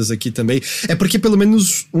 reutilizadas aqui também. É porque pelo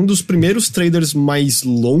menos um dos primeiros trailers mais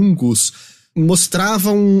longos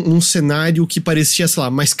mostrava um cenário que parecia, sei lá,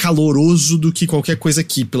 mais caloroso do que qualquer coisa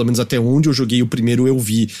aqui. Pelo menos até onde eu joguei o primeiro eu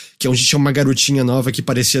vi. Que é onde tinha uma garotinha nova que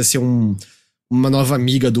parecia ser uma nova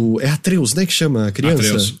amiga do... É Atreus, né, que chama a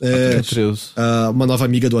criança? Atreus. Uma nova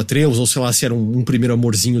amiga do Atreus, ou sei lá, se era um primeiro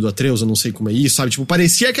amorzinho do Atreus, eu não sei como é isso, sabe? Tipo,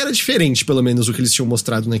 parecia que era diferente, pelo menos, do que eles tinham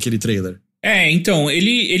mostrado naquele trailer. Então,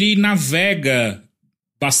 ele navega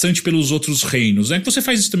bastante pelos outros reinos, né? Que você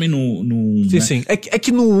faz isso também no 1, sim, né? Sim. É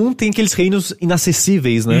que no 1 tem aqueles reinos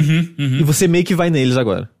inacessíveis, né? E você meio que vai neles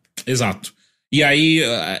agora. Exato. E aí,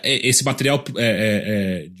 esse material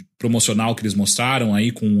promocional que eles mostraram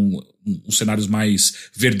aí com os cenários mais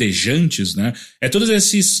verdejantes, né? Todos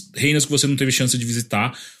esses reinos que você não teve chance de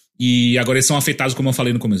visitar e agora eles são afetados, como eu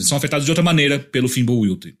falei no começo. Eles são afetados de outra maneira pelo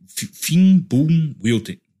Fimbulwinter.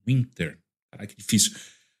 Winter. Caraca, que difícil.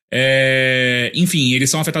 Enfim, eles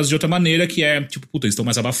são afetados de outra maneira que é, tipo, puta, eles estão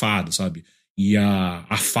mais abafados, sabe? E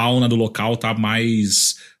a fauna do local tá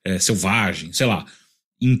mais selvagem, sei lá.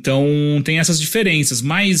 Então tem essas diferenças,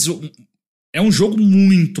 mas é um jogo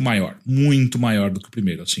muito maior do que o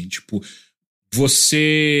primeiro, assim, tipo,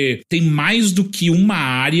 você tem mais do que uma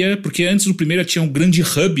área, porque antes do primeiro tinha um grande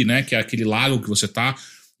hub, né, que é aquele lago que você tá,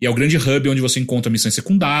 e é o grande hub onde você encontra missões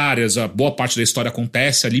secundárias, a boa parte da história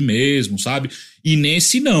acontece ali mesmo, sabe? E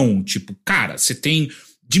nesse não, tipo, cara, você tem...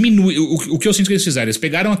 Diminui, o que eu sinto que eles fizeram, eles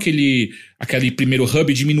pegaram aquele primeiro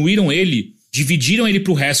hub, diminuíram ele, dividiram ele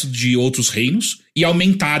pro resto de outros reinos e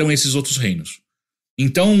aumentaram esses outros reinos.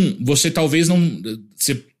 Então, você talvez não...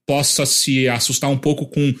 Você possa se assustar um pouco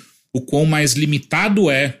com o quão mais limitado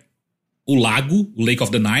é o lago, o Lake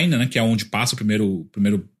of the Nine, né? Que é onde passa o primeiro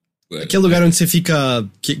que é o lugar onde você fica...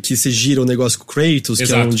 Que você gira o negócio com o Kratos,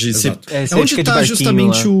 exato, que é onde você... É onde tá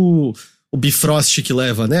justamente o Bifrost que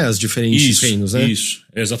leva, né? As diferentes reinos, né? Isso,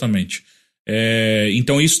 exatamente.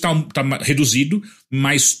 Então isso tá reduzido,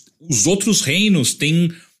 mas os outros reinos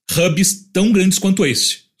têm hubs tão grandes quanto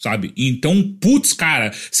esse, sabe? Então, putz,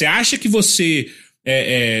 cara, você acha que você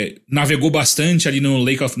navegou bastante ali no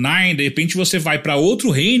Lake of Nine, de repente você vai pra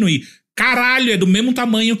outro reino e, caralho, é do mesmo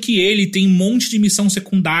tamanho que ele, tem um monte de missão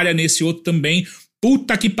secundária nesse outro também.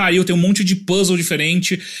 Puta que pariu, tem um monte de puzzle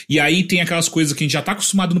diferente. E aí tem aquelas coisas que a gente já tá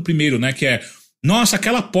acostumado no primeiro, né? Que é, nossa,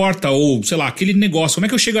 aquela porta, ou sei lá, aquele negócio, como é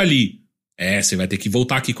que eu chego ali? Você vai ter que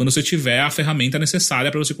voltar aqui quando você tiver a ferramenta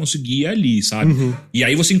necessária pra você conseguir ir ali, sabe? Uhum. E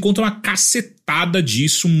aí você encontra uma cacetada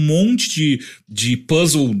disso, um monte de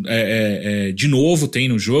puzzle de novo tem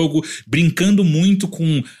no jogo, brincando muito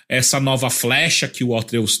com essa nova flecha que o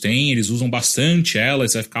Atreus tem, eles usam bastante ela,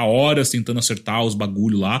 você vai ficar horas tentando acertar os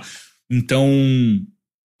bagulho lá. Então,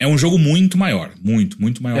 é um jogo muito maior,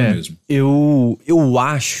 muito maior mesmo. Eu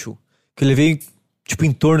acho que eu levei, tipo,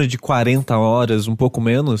 em torno de 40 horas, um pouco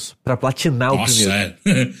menos, pra platinar o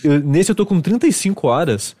primeiro. Nesse eu tô com 35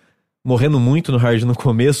 horas, morrendo muito no hard no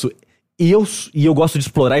começo, e eu gosto de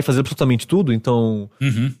explorar e fazer absolutamente tudo, então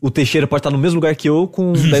o Teixeira pode estar no mesmo lugar que eu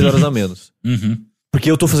com 10 horas a menos.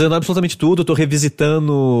 Porque eu tô fazendo absolutamente tudo, eu tô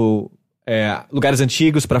revisitando lugares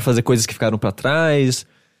antigos pra fazer coisas que ficaram pra trás...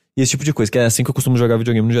 E esse tipo de coisa, que é assim que eu costumo jogar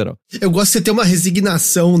videogame no geral. Eu gosto de você ter uma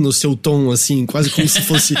resignação no seu tom, assim, quase como se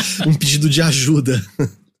fosse um pedido de ajuda.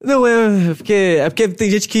 Não, é porque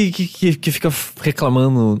tem gente que fica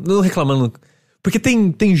reclamando. Não reclamando. Porque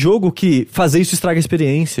tem jogo que fazer isso estraga a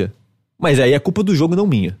experiência. Mas aí é culpa do jogo, não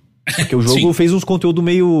minha. Porque o jogo fez uns conteúdos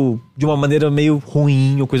de uma maneira meio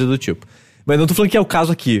ruim ou coisa do tipo. Mas não tô falando que é o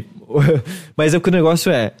caso aqui. Mas o que o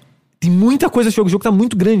negócio é... Tem muita coisa nesse jogo. O jogo tá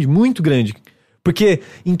muito grande, muito grande. Porque,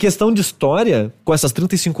 em questão de história, com essas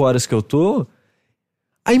 35 horas que eu tô,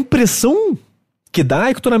 a impressão que dá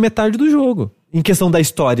é que eu tô na metade do jogo. Em questão da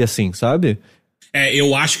história, assim, sabe?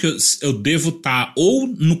 Eu acho que eu devo estar ou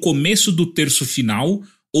no começo do terço final,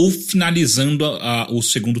 ou finalizando o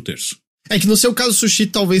segundo terço. É que no seu caso, Sushi,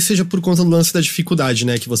 talvez seja por conta do lance da dificuldade,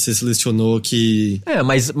 né? Que você selecionou que...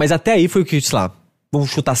 Mas até aí foi o que, sei lá, vamos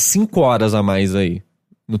chutar 5 horas a mais aí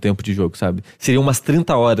no tempo de jogo, sabe? Seriam umas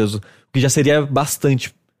 30 horas, o que já seria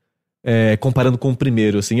bastante comparando com o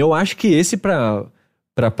primeiro, assim. Eu acho que esse pra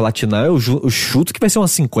platinar, eu chuto que vai ser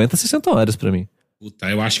umas 50, 60 horas pra mim. Puta,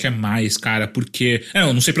 eu acho que é mais, cara, porque...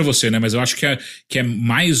 eu não sei pra você, né? Mas eu acho que é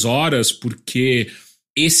mais horas porque...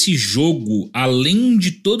 Esse jogo, além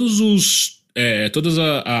de todas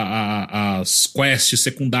as quests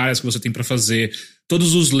secundárias que você tem pra fazer,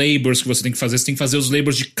 todos os labors que você tem que fazer os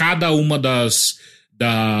labors de cada uma das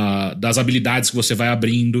habilidades que você vai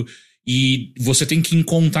abrindo, e você tem que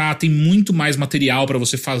encontrar, tem muito mais material pra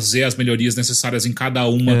você fazer as melhorias necessárias em cada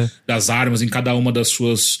uma das armas, em cada uma das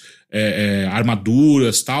suas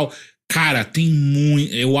armaduras e tal. Cara, tem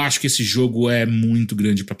muito... Eu acho que esse jogo é muito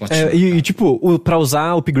grande pra platinar. Tipo, pra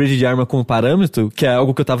usar o upgrade de arma como parâmetro, que é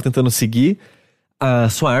algo que eu tava tentando seguir, a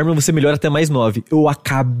sua arma você melhora até mais 9. Eu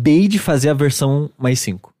acabei de fazer a versão mais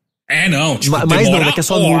 5. Não, tipo, mais não, né? Que é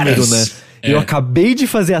só número, né? Eu acabei de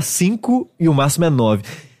fazer a 5 e o máximo é 9.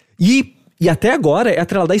 E até agora é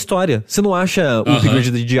atrelado à história. Você não acha o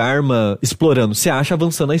upgrade de arma explorando, você acha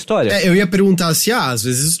avançando a história. Eu ia perguntar se, às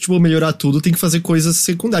vezes, tipo, melhorar tudo tem que fazer coisas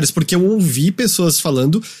secundárias. Porque eu ouvi pessoas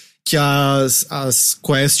falando que as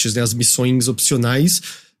quests, né, as missões opcionais,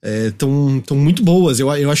 estão muito boas.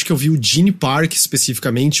 Eu acho que eu vi o Gene Park,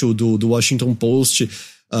 especificamente, o do Washington Post,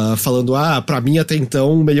 falando, pra mim até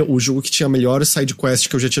então o jogo que tinha a melhor side quest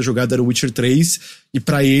que eu já tinha jogado era o Witcher 3, e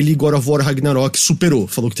pra ele God of War Ragnarok superou,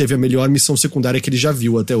 falou que teve a melhor missão secundária que ele já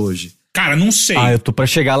viu até hoje. Cara, não sei. Eu tô pra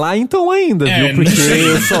chegar lá então ainda, viu? Porque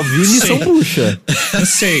eu só vi missão bucha. Não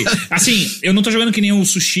sei. Assim, eu não tô jogando que nem o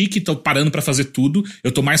Sushi, que tô parando pra fazer tudo.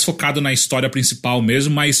 Eu tô mais focado na história principal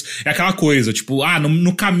mesmo, mas é aquela coisa, tipo,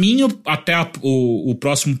 no caminho até o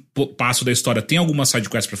próximo passo da história tem alguma side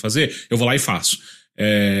quest pra fazer, eu vou lá e faço.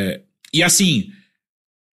 E assim,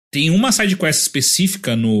 tem uma side quest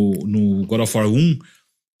específica no God of War 1,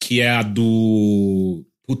 que é a do...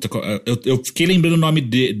 Puta, eu fiquei lembrando o nome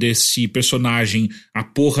desse personagem a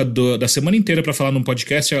porra da semana inteira pra falar num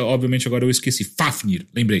podcast, obviamente agora eu esqueci. Fafnir,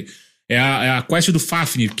 lembrei. É a quest do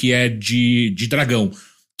Fafnir, que é de dragão.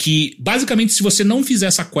 Que, basicamente, se você não fizer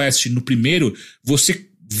essa quest no primeiro, você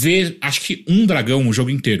vê, acho que um dragão o jogo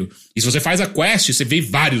inteiro. E se você faz a quest, você vê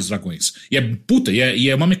vários dragões. E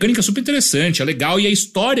é uma mecânica super interessante, é legal, e a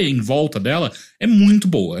história em volta dela é muito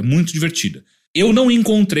boa, é muito divertida. Eu não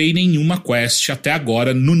encontrei nenhuma quest até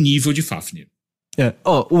agora no nível de Fafnir.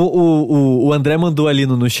 O André mandou ali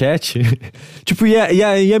no chat, tipo,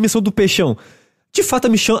 e a missão do peixão? De fato,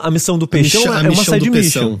 a missão do peixão é uma side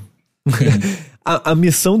mission. A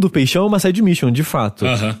missão do peixão é uma side mission, de fato.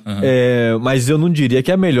 Mas eu não diria que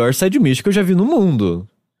é a melhor side mission que eu já vi no mundo,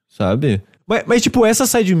 sabe? Mas tipo, essas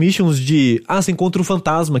side missions de... você encontra o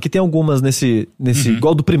fantasma, que tem algumas nesse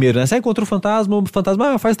igual do primeiro, né? Você encontra o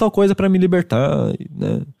fantasma faz tal coisa pra me libertar,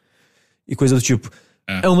 né? E coisa do tipo.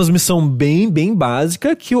 É uma missão bem, bem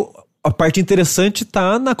básica que a parte interessante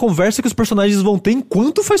tá na conversa que os personagens vão ter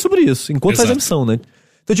enquanto faz sobre isso, enquanto faz a missão, né?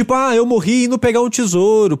 Então tipo, eu morri indo pegar um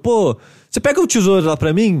tesouro, pô... Você pega o tesouro lá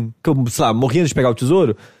pra mim, que eu, sei lá, morri antes de pegar o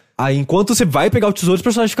tesouro, aí enquanto você vai pegar o tesouro, os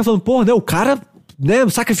personagens ficam falando, pô, né, o cara, né,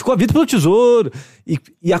 sacrificou a vida pelo tesouro.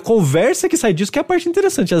 E a conversa que sai disso que é a parte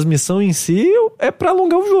interessante. As missões em si é pra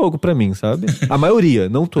alongar o jogo pra mim, sabe? A maioria,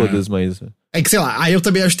 não todas, mas... É que, sei lá, aí eu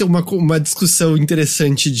também acho que tem uma discussão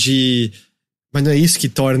interessante de... Mas não é isso que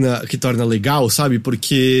torna legal, sabe?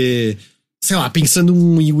 Porque, sei lá, pensando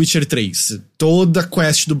em Witcher 3, toda a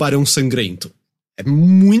quest do Barão Sangrento é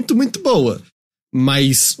muito, muito boa.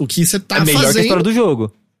 Mas o que você tá fazendo... É melhor que a história do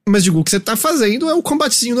jogo. Mas digo, o que você tá fazendo é o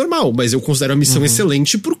combatezinho normal. Mas eu considero a missão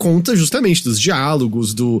excelente por conta justamente dos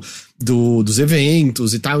diálogos, dos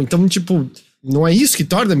eventos e tal. Então, tipo, não é isso que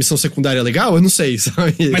torna a missão secundária legal? Eu não sei,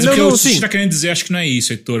 sabe? Mas o que você tá querendo dizer, acho que não é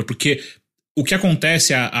isso, Heitor. Porque o que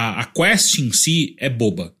acontece, a quest em si é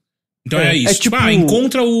boba. Então é isso. Tipo,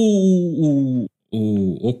 encontra o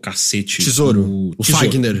cacete. Tesouro. O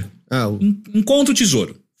Fagner. Encontra o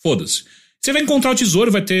tesouro. Foda-se. Você vai encontrar o tesouro,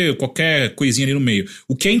 vai ter qualquer coisinha ali no meio.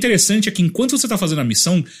 O que é interessante é que enquanto você tá fazendo a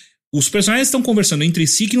missão, os personagens estão conversando entre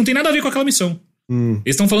si que não tem nada a ver com aquela missão. Eles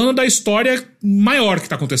estão falando da história maior que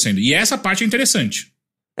tá acontecendo. E essa parte é interessante.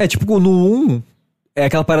 Tipo, no 1, é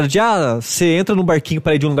aquela parada de, você entra no barquinho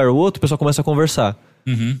para ir de um lugar ao outro, o pessoal começa a conversar.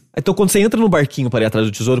 Então, quando você entra no barquinho para ir atrás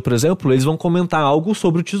do tesouro, por exemplo, eles vão comentar algo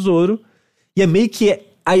sobre o tesouro. E é meio que...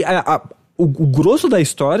 o grosso da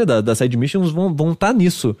história, das side missions, vão tá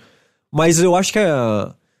nisso. Mas eu acho que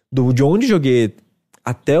de onde joguei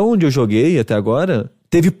até onde eu joguei até agora,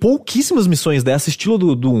 teve pouquíssimas missões dessa, estilo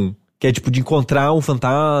do 1. que é tipo de encontrar um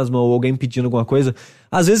fantasma ou alguém pedindo alguma coisa.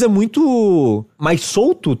 Às vezes é muito mais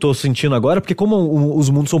solto, tô sentindo agora, porque como os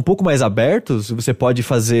mundos são um pouco mais abertos, você pode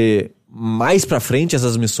fazer mais pra frente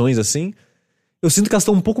essas missões assim. Eu sinto que elas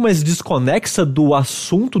estão um pouco mais desconexa do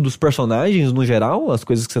assunto dos personagens no geral, as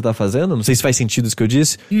coisas que você tá fazendo. Não sei se faz sentido isso que eu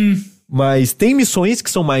disse. Mas tem missões que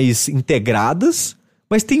são mais integradas,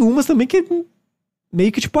 mas tem umas também que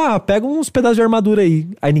meio que tipo, pega uns pedaços de armadura aí.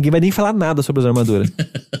 Aí ninguém vai nem falar nada sobre as armaduras.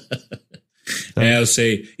 Eu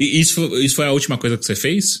sei. E isso foi a última coisa que você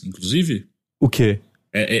fez, inclusive? O quê?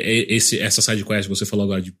 Essa side quest que você falou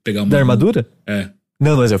agora de pegar uma... Da armadura? É.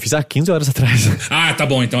 Não, mas eu fiz há 15 horas atrás. Tá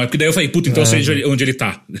bom, então. É porque daí eu falei, puta, então eu sei onde ele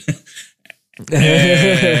tá.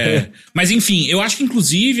 Mas enfim, eu acho que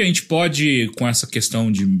inclusive a gente pode, com essa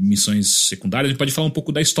questão de missões secundárias, a gente pode falar um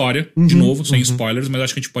pouco da história, de novo, sem spoilers, mas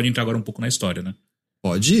acho que a gente pode entrar agora um pouco na história, né?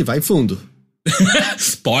 Pode ir, vai fundo.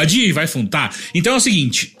 Pode ir, vai fundo. Tá, então é o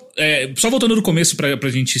seguinte, só voltando do começo pra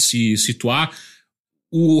gente se situar,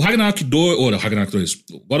 o Ragnarok 2, ou Ragnarok 2,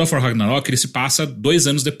 o God of War Ragnarok, ele se passa 2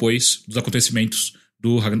 anos depois dos acontecimentos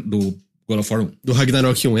do God of War 1. Do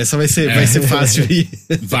Ragnarok 1. Essa vai ser fácil aí.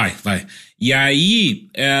 Vai. E aí,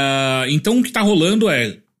 então o que tá rolando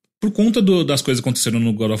por conta das coisas que aconteceram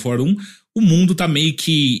no God of War 1, o mundo tá meio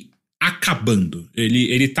que acabando.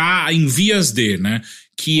 Ele tá em vias de, né?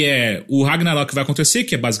 Que é o Ragnarok vai acontecer,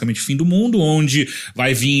 que é basicamente o fim do mundo, onde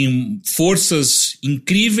vai vir forças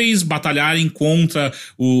incríveis batalharem contra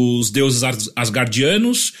os deuses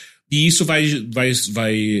asgardianos, e isso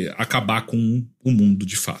vai acabar com o mundo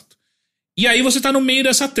de fato. E aí você tá no meio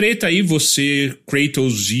dessa treta aí, você,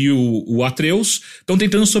 Kratos e o Atreus estão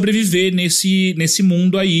tentando sobreviver nesse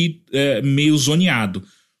mundo aí meio zoneado.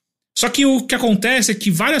 Só que o que acontece é que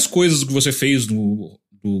várias coisas que você fez no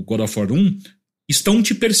God of War 1 estão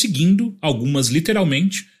te perseguindo, algumas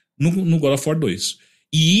literalmente, no God of War 2.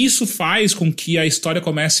 E isso faz com que a história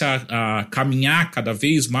comece a caminhar cada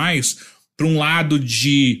vez mais para um lado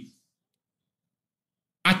de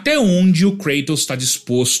até onde o Kratos está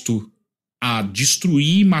disposto a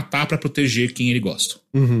destruir e matar pra proteger quem ele gosta.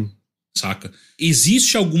 Saca?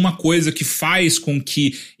 Existe alguma coisa que faz com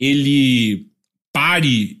que ele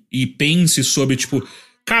pare e pense sobre, tipo,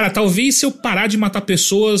 cara, talvez se eu parar de matar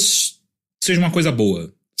pessoas seja uma coisa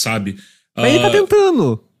boa, sabe? Mas ele tá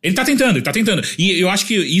tentando. Ele tá tentando. E eu acho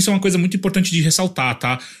que isso é uma coisa muito importante de ressaltar,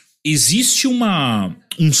 tá? Existe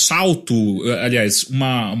um salto, aliás,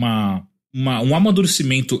 um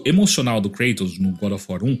amadurecimento emocional do Kratos no God of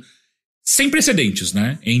War 1 sem precedentes,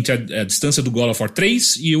 né? Entre a distância do God of War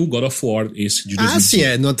 3 e o God of War esse de 2018.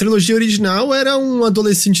 Sim, na trilogia original era um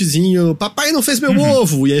adolescentezinho, papai não fez meu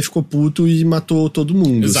ovo, e aí ficou puto e matou todo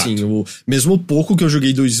mundo. Exato. Assim, mesmo o pouco que eu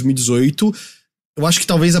joguei em 2018, eu acho que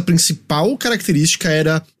talvez a principal característica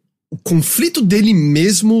era o conflito dele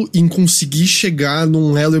mesmo em conseguir chegar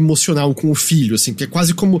num elo emocional com o filho, assim, que é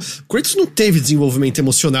quase como... Kratos não teve desenvolvimento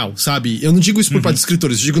emocional, sabe? Eu não digo isso por parte dos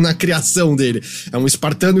escritores, eu digo na criação dele. É um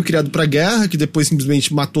espartano criado pra guerra, que depois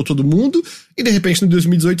simplesmente matou todo mundo, e de repente no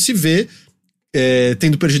 2018 se vê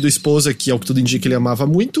tendo perdido a esposa, que é o que tudo indica que ele amava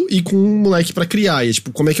muito, e com um moleque pra criar. E é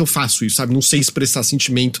tipo, como é que eu faço isso, sabe? Não sei expressar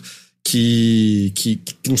sentimento que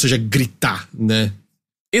não seja gritar, né?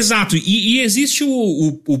 Exato, e existe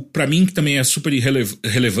pra mim, que também é super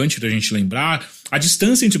relevante da gente lembrar, a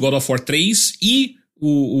distância entre God of War 3 e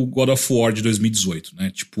o God of War de 2018, né?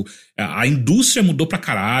 Tipo, a indústria mudou pra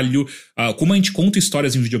caralho, como a gente conta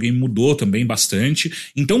histórias em videogame mudou também bastante.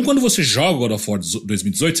 Então, quando você joga God of War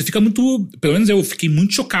 2018, você fica muito... Pelo menos eu fiquei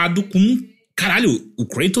muito chocado com... Caralho, o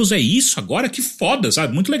Kratos é isso agora? Que foda,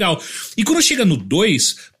 sabe? Muito legal. E quando chega no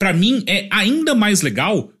 2, pra mim é ainda mais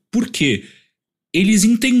legal, porque... eles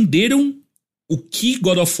entenderam o que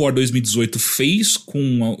God of War 2018 fez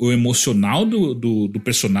com o emocional do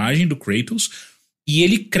personagem, do Kratos, e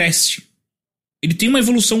ele cresce. Ele tem uma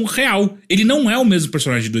evolução real. Ele não é o mesmo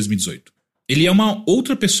personagem de 2018. Ele é uma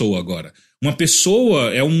outra pessoa agora. Uma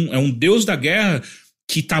pessoa, é um deus da guerra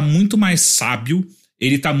que tá muito mais sábio,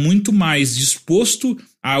 ele tá muito mais disposto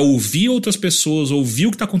a ouvir outras pessoas, ouvir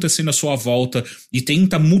o que tá acontecendo à sua volta e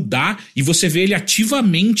tenta mudar, e você vê ele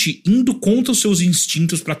ativamente indo contra os seus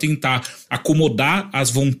instintos pra tentar acomodar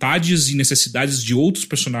as vontades e necessidades de outros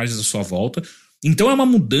personagens à sua volta. Então é uma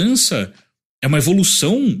mudança, é uma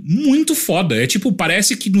evolução muito foda. É tipo,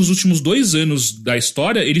 parece que nos últimos 2 anos da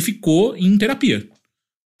história ele ficou em terapia.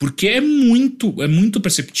 Porque é muito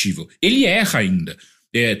perceptível. Ele erra ainda.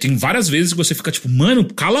 Tem várias vezes que você fica tipo, mano,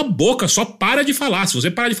 cala a boca, só para de falar. Se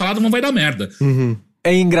você parar de falar, não vai dar merda.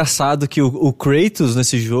 É engraçado que o Kratos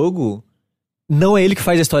nesse jogo não é ele que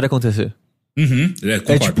faz a história acontecer.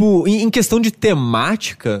 Concordo. É tipo, em questão de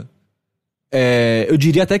temática, eu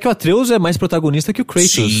diria até que o Atreus é mais protagonista que o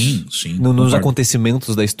Kratos. Sim. Nos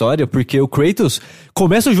acontecimentos da história, porque o Kratos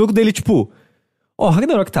começa o jogo dele tipo... Ó, o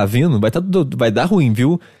Ragnarok tá vindo, vai dar ruim,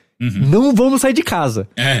 viu? Não vamos sair de casa.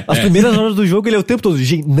 As primeiras horas do jogo, ele é o tempo todo. A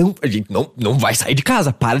gente não vai sair de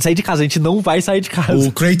casa. Para de sair de casa. A gente não vai sair de casa.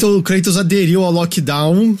 O Kratos aderiu ao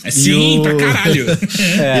lockdown. Sim, pra caralho.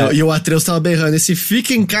 E o Atreus tava berrando. Se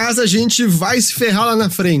fica em casa, a gente vai se ferrar lá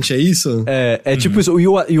na frente, é isso? Tipo isso.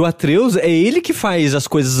 E o Atreus, é ele que faz as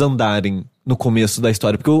coisas andarem no começo da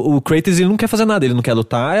história. Porque o Kratos, ele não quer fazer nada. Ele não quer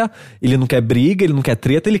lutar, ele não quer briga, ele não quer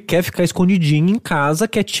treta. Ele quer ficar escondidinho em casa,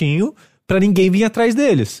 quietinho, pra ninguém vir atrás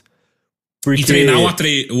deles. E treinar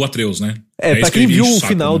o Atreus, né? Pra quem viu o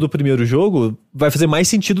final do primeiro jogo, vai fazer mais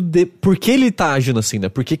sentido de por que ele tá agindo assim, né?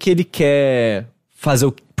 Por que ele quer fazer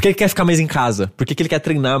o... Por que ele quer ficar mais em casa? Por que ele quer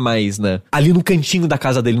treinar mais, né? Ali no cantinho da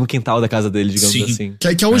casa dele, no quintal da casa dele, digamos assim.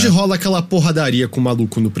 Que é onde rola aquela porradaria com o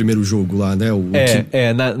maluco no primeiro jogo lá, né?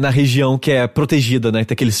 Na região que é protegida, né?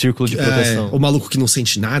 Tem aquele círculo de proteção. O maluco que não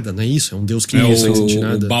sente nada, não é isso? É um deus que não sente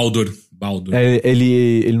nada. O Baldur.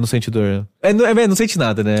 Ele não sente dor. Não sente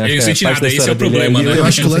nada, né? Ele não sente nada, esse é o problema, né? Eu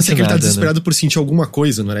acho que o lance é que ele tá desesperado por sentir alguma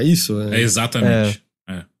coisa, não era isso? Exatamente.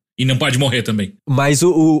 E não pode morrer também. Mas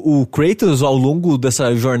o Kratos, ao longo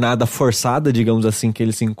dessa jornada forçada, digamos assim, que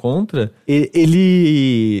ele se encontra,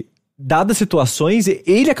 ele... Dadas situações,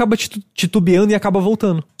 ele acaba titubeando e acaba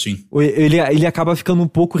voltando. Sim. Ele acaba ficando um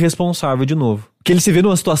pouco responsável de novo. Porque ele se vê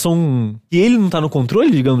numa situação que ele não tá no controle,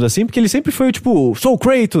 digamos assim, porque ele sempre foi tipo, sou o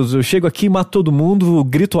Kratos, eu chego aqui, mato todo mundo,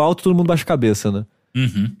 grito alto, todo mundo baixa a cabeça, né? E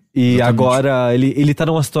exatamente. Agora ele tá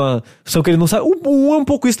numa situação que ele não sabe. É um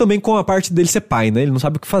pouco isso também com a parte dele ser pai, né? Ele não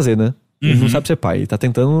sabe o que fazer, né? Ele não sabe ser pai. Ele tá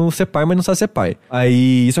tentando ser pai, mas não sabe ser pai.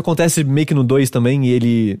 Aí isso acontece meio que no 2 também, e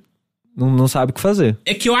ele... Não sabe o que fazer.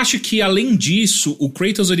 É que eu acho que, além disso, o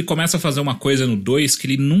Kratos, ele começa a fazer uma coisa no 2 que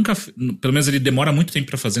ele nunca... Pelo menos ele demora muito tempo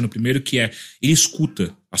pra fazer no primeiro, que é... Ele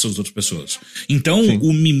escuta as outras pessoas. Então, sim,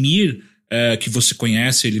 o Mimir, que você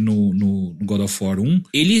conhece ele no God of War 1,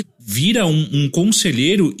 ele vira um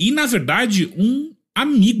conselheiro e, na verdade, um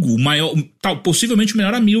amigo maior... Possivelmente o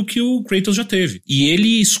melhor amigo que o Kratos já teve. E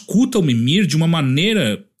ele escuta o Mimir de uma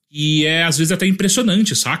maneira que é, às vezes, até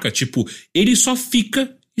impressionante, saca? Tipo, ele só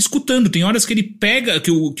fica... escutando. Tem horas que ele pega, que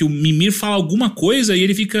o Mimir fala alguma coisa e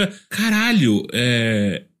ele fica, caralho,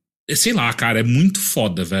 sei lá, cara, é muito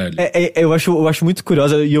foda, velho. Eu acho muito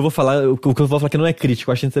curioso, e eu vou falar, o que eu vou falar que não é crítico,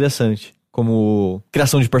 eu acho interessante, como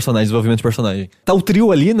criação de personagem, desenvolvimento de personagem. Tá o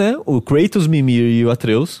trio ali, né, o Kratos, Mimir e o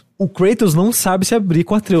Atreus. O Kratos não sabe se abrir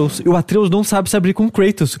com o Atreus, e o Atreus não sabe se abrir com o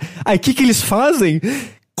Kratos. Aí o que eles fazem?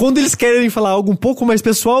 Quando eles querem falar algo um pouco mais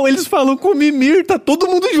pessoal, eles falam com o Mimir, tá todo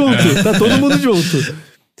mundo junto, tá todo mundo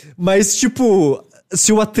junto. Mas, tipo,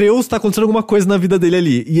 se o Atreus tá acontecendo alguma coisa na vida dele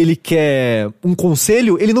ali e ele quer um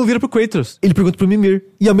conselho, ele não vira pro Kratos. Ele pergunta pro Mimir.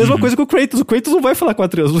 E a mesma coisa com o Kratos não vai falar com o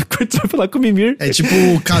Atreus, o Kratos vai falar com o Mimir. É tipo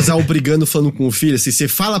o casal brigando, falando com o filho, assim, você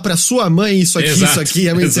fala pra sua mãe isso aqui, exato, isso aqui,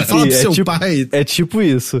 você fala pro seu pai. É tipo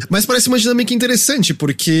isso. Mas parece uma dinâmica interessante,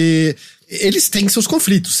 porque... eles têm seus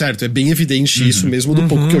conflitos, certo? É bem evidente isso mesmo do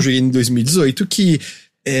pouco que eu joguei em 2018, que...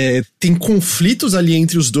 tem conflitos ali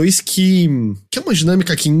entre os dois que é uma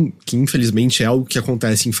dinâmica que infelizmente é algo que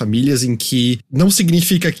acontece em famílias, em que não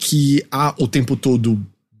significa que há o tempo todo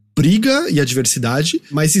briga e adversidade,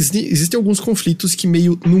 mas existem alguns conflitos que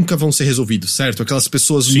meio nunca vão ser resolvidos, certo? Aquelas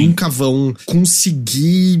pessoas nunca vão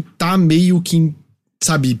conseguir tá meio que,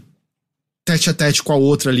 sabe, tete a tete com a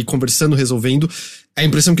outra ali, conversando, resolvendo. A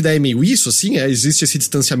impressão que dá é meio isso, assim, existe esse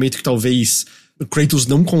distanciamento que talvez o Kratos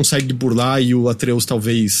não consegue burlar e o Atreus,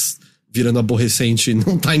 talvez, virando aborrecente,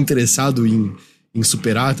 não tá interessado em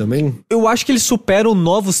superar também? Eu acho que eles superam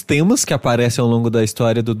novos temas que aparecem ao longo da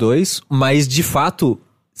história do 2, mas, de fato,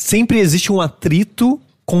 sempre existe um atrito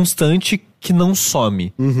constante que não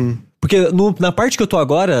some. Porque na parte que eu tô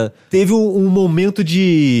agora, teve um momento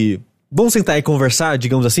de... vamos sentar e conversar,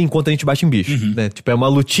 digamos assim, enquanto a gente bate em bicho, né? Tipo, é uma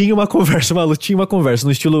lutinha e uma conversa,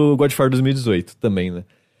 no estilo God of War 2018 também, né?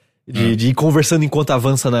 De ir conversando enquanto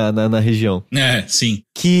avança na região. Sim.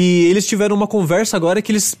 Que eles tiveram uma conversa agora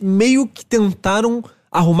que eles meio que tentaram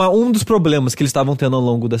arrumar um dos problemas que eles estavam tendo ao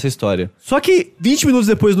longo dessa história. Só que 20 minutos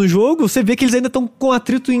depois no jogo, você vê que eles ainda estão com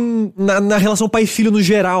atrito na relação pai e filho no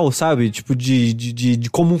geral, sabe? Tipo, de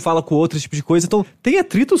como um fala com o outro, esse tipo de coisa. Então, tem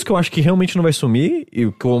atritos que eu acho que realmente não vai sumir, e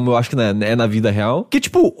como eu acho que é na vida real. Que,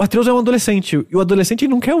 tipo, o Atreus é um adolescente, e o adolescente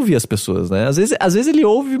não quer ouvir as pessoas, né? Às vezes ele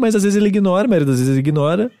ouve, mas às vezes ele ignora, a maioria das vezes ele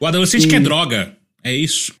ignora. O adolescente quer droga. É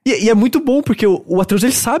isso. E é muito bom, porque o Atreus,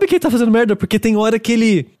 ele sabe que ele tá fazendo merda, porque tem hora que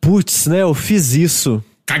ele... putz, né, eu fiz isso.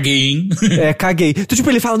 caguei, hein? Caguei. Então, tipo,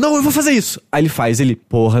 ele fala, não, eu vou fazer isso. Aí ele faz,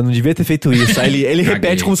 porra, não devia ter feito isso. Aí ele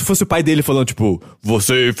repete como se fosse o pai dele falando, tipo,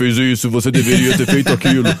 você fez isso, você deveria ter feito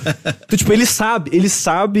aquilo. Então, tipo, ele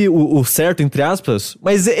sabe o certo, entre aspas,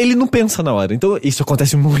 mas ele não pensa na hora. Então, isso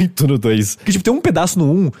acontece muito no 2. Porque, tipo, tem um pedaço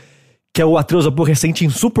no 1 que é o Atreus aborrecente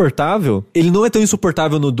insuportável. Ele não é tão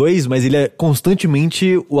insuportável no 2, mas ele é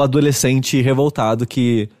constantemente o adolescente revoltado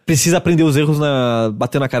que precisa aprender os erros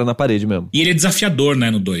batendo na cara na parede mesmo. E ele é desafiador,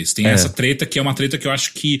 né, no 2. Tem essa treta que é uma treta que eu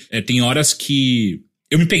acho que tem horas que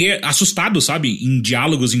eu me peguei assustado, sabe? Em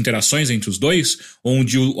diálogos e interações entre os dois,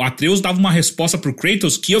 onde o Atreus dava uma resposta pro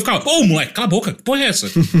Kratos que eu ficava, moleque, cala a boca, que porra é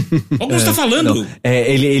essa? Olha o que você tá falando. Não,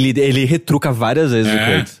 ele retruca várias vezes o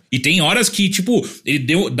Kratos. E tem horas que, tipo, ele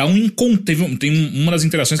dá um encontro. Tem uma das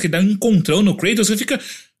interações que ele dá um encontrão no Kratos, você fica,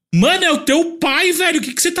 mano, é o teu pai, velho, o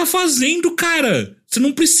que você tá fazendo, cara? Você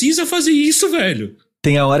não precisa fazer isso, velho.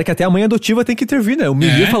 Tem a hora que até a mãe adotiva tem que intervir, né? O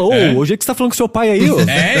Mimir falou, hoje é que você tá falando com seu pai aí, ó.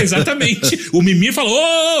 Exatamente. O Mimir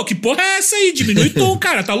falou, que porra é essa aí? Diminui o tom,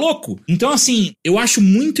 cara, tá louco? Então, assim, eu acho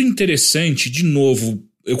muito interessante, de novo,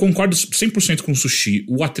 eu concordo 100% com o Sushi.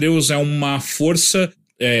 O Atreus é uma força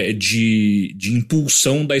de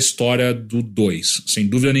impulsão da história do 2, sem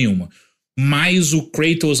dúvida nenhuma. Mas o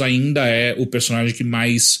Kratos ainda é o personagem que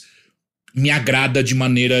mais me agrada de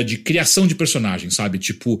maneira de criação de personagem, sabe?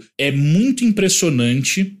 Tipo, é muito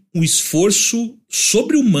impressionante o esforço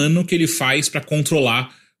sobre-humano que ele faz pra controlar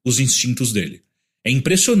os instintos dele. É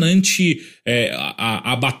impressionante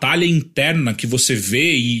a batalha interna que você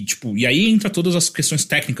vê e aí entra todas as questões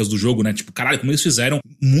técnicas do jogo, né? Tipo, caralho, como eles fizeram.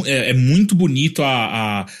 É muito bonito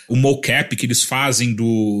o mocap que eles fazem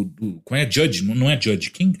do como é Judge? Não é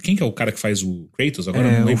Judge. Quem que é o cara que faz o Kratos? Agora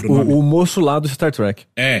eu não lembro o nome. O moço lá do Star Trek.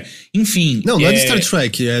 Enfim. Não é do Star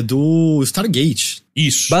Trek, é do Stargate.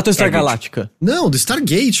 Isso. Battlestar Galactica. Não, do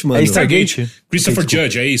Stargate, mano. É Stargate? Christopher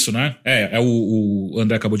Judge, é isso, né? O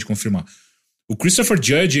André acabou de confirmar. O Christopher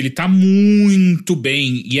Judge, ele tá muito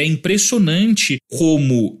bem, e é impressionante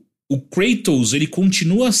como o Kratos, ele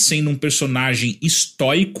continua sendo um personagem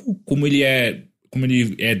estoico, como ele é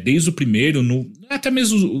desde o primeiro, até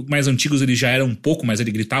mesmo os mais antigos ele já era um pouco, mas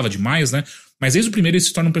ele gritava demais, né? Mas desde o primeiro ele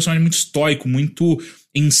se torna um personagem muito estoico, muito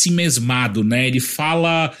ensimesmado, né? Ele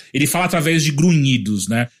fala através de grunhidos,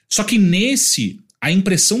 né? Só que a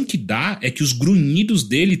impressão que dá é que os grunhidos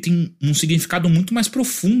dele têm um significado muito mais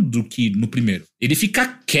profundo do que no primeiro. Ele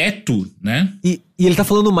fica quieto, né? E ele tá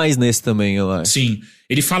falando mais nesse também, eu acho. Sim,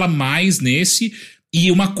 ele fala mais nesse.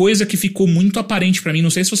 E uma coisa que ficou muito aparente pra mim,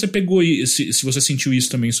 não sei se você pegou, se você sentiu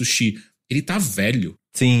isso também, Sushi. Ele tá velho.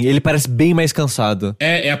 Sim, ele parece bem mais cansado.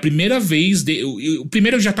 É a primeira vez... O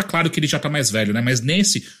primeiro já tá claro que ele já tá mais velho, né? Mas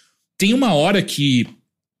nesse, tem uma hora que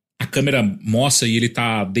a câmera mostra e ele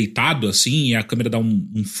tá deitado, assim, e a câmera dá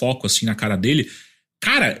um foco, assim, na cara dele.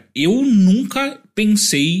 Cara, eu nunca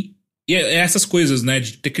pensei... E essas coisas, né,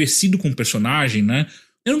 de ter crescido com o personagem, né?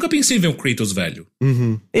 Eu nunca pensei em ver o Kratos velho.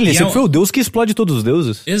 Uhum. Ele sempre foi o deus que explode todos os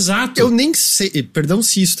deuses. Exato. Eu nem sei, perdão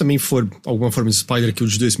se isso também for alguma forma de spoiler que o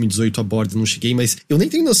de 2018 aborda, não cheguei, mas eu nem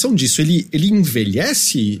tenho noção disso. Ele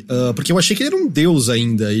envelhece? Porque eu achei que ele era um deus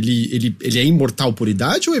ainda. Ele é imortal por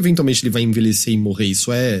idade ou eventualmente ele vai envelhecer e morrer?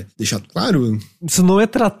 Isso é deixado claro? Isso não é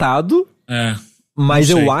tratado.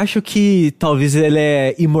 Mas eu acho que talvez ele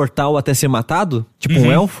é imortal até ser matado. Tipo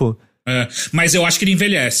um elfo. Mas eu acho que ele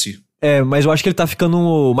envelhece. Mas eu acho que ele tá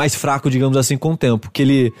ficando mais fraco, digamos assim, com o tempo. Que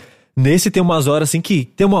ele... Nesse tem umas horas assim que...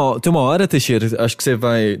 Tem uma hora, Teixeira, acho que você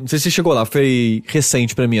vai... Não sei se você chegou lá, foi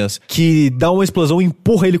recente pra mim essa. Que dá uma explosão e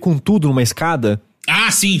empurra ele com tudo numa escada. Ah,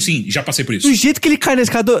 sim, já passei por isso. Do jeito que ele cai na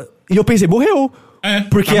escada... E eu pensei, morreu.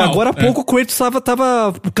 Porque tá agora há pouco o Kratos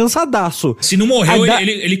tava cansadaço. Se não morreu,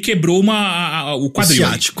 ele quebrou o quadril.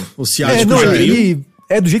 O ciático.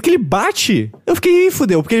 Do jeito que ele bate, eu fiquei,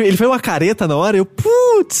 fudeu, porque ele fez uma careta na hora, eu,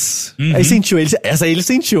 putz. Aí sentiu, essa aí ele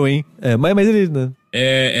sentiu, hein. Mas ele... Né?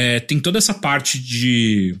 Tem toda essa parte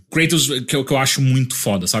de Kratos que eu acho muito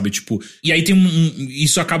foda, sabe? Tipo, e aí tem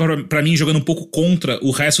isso acaba pra mim jogando um pouco contra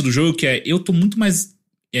o resto do jogo, que eu tô muito mais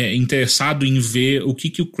interessado em ver o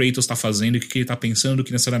que o Kratos tá fazendo e o que ele tá pensando do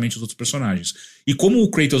que necessariamente os outros personagens. E como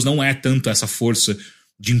o Kratos não é tanto essa força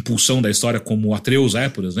de impulsão da história como o Atreus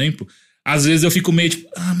por exemplo, às vezes eu fico meio tipo,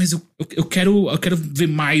 mas eu quero ver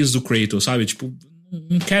mais do Kratos, sabe? Tipo,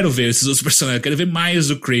 não quero ver esses outros personagens, eu quero ver mais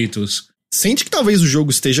do Kratos. Sente que talvez o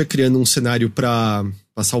jogo esteja criando um cenário pra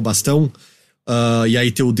passar o bastão, e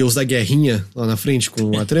aí ter o deus da guerrinha lá na frente com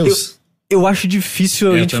o Atreus? Eu acho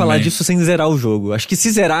difícil a gente falar disso sem zerar o jogo. Acho que se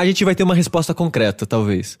zerar a gente vai ter uma resposta concreta,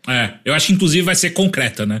 talvez. Eu acho que inclusive vai ser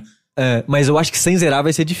concreta, né? Mas eu acho que sem zerar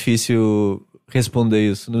vai ser difícil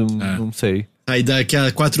responder isso, não sei. Aí daqui a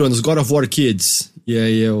 4 anos, God of War Kids. E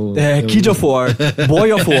aí eu... Kid of War,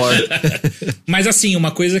 Boy of War. Mas assim,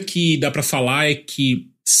 uma coisa que dá pra falar é que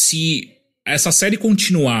se essa série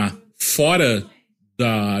continuar fora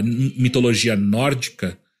da mitologia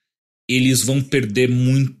nórdica, eles vão perder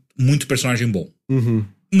muito personagem bom. Uhum.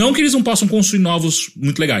 Não que eles não possam construir novos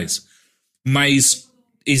muito legais, mas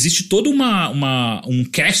existe todo um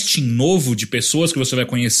casting novo de pessoas que você vai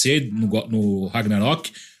conhecer no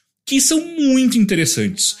Ragnarok que são muito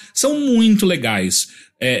interessantes, são muito legais.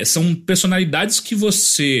 São personalidades que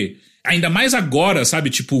você... Ainda mais agora, sabe?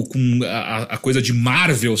 Tipo, com a coisa de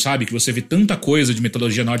Marvel, sabe? Que você vê tanta coisa de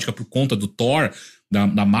mitologia nórdica por conta do Thor,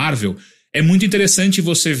 da Marvel. É muito interessante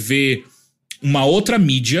você ver uma outra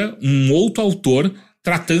mídia, um outro autor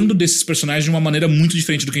tratando desses personagens de uma maneira muito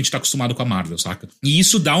diferente do que a gente tá acostumado com a Marvel, saca? E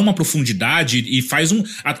isso dá uma profundidade e faz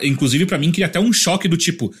inclusive pra mim, cria até um choque do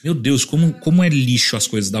tipo, meu Deus, como é lixo as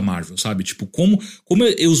coisas da Marvel, sabe? Tipo, como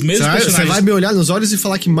os mesmos personagens... Você vai me olhar nos olhos e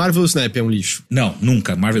falar que Marvel Snap é um lixo? Não,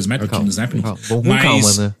 nunca. Marvel Snap, Snap nunca. Mas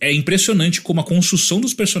calma, né? É impressionante como a construção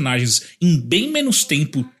dos personagens em bem menos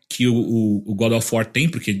tempo que o God of War tem,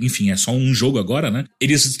 porque, enfim, é só um jogo agora, né?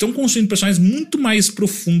 Eles estão construindo personagens muito mais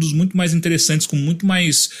profundos, muito mais interessantes, com muito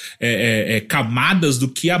mais camadas do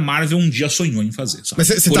que a Marvel um dia sonhou em fazer, sabe? Mas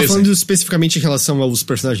você tá falando especificamente em relação aos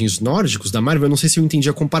personagens nórdicos da Marvel? Eu não sei se eu entendi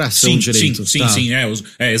a comparação direito. Sim,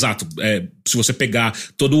 exato. Se você pegar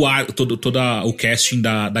todo o casting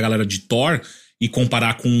da galera de Thor e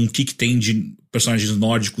comparar com o que tem de personagens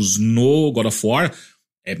nórdicos no God of War...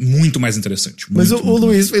 É muito mais interessante. Mas o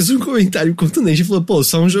Luiz fez um comentário contundente e falou, pô,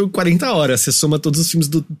 só um jogo 40 horas. Você soma todos os filmes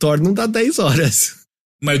do Thor, não dá 10 horas.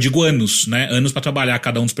 Mas eu digo anos, né? Anos pra trabalhar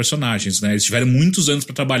cada um dos personagens, né? Eles tiveram muitos anos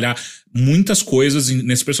pra trabalhar muitas coisas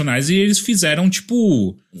nesses personagens e eles fizeram,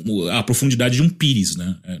 tipo, a profundidade de um pires,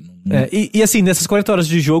 né? E assim, nessas 40 horas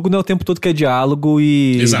de jogo não é o tempo todo que é diálogo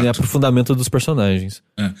e né, aprofundamento dos personagens.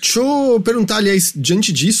 Deixa eu perguntar, aliás,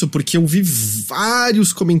 diante disso, porque eu vi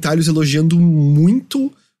vários comentários elogiando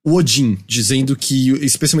muito o Odin, dizendo que,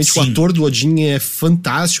 especialmente o ator do Odin é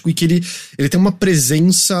fantástico e que ele tem uma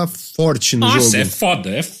presença forte no jogo. Nossa, é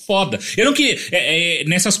foda. Eu não que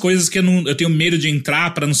nessas coisas que eu tenho medo de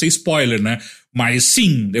entrar pra não ser spoiler, né? Mas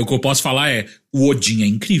sim, o que eu posso falar o Odin é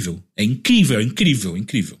incrível. É incrível.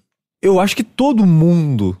 Eu acho que todo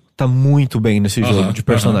mundo tá muito bem nesse jogo de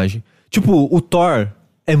personagem. Tipo, o Thor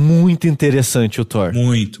é muito interessante, o Thor.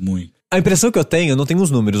 Muito. A impressão que eu tenho, eu não tenho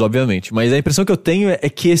os números, obviamente, mas a impressão que eu tenho é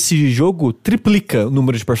que esse jogo triplica o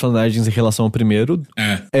número de personagens em relação ao primeiro.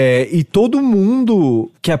 E todo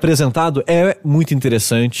mundo que é apresentado é muito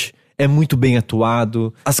interessante, é muito bem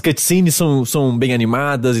atuado, as cutscenes são bem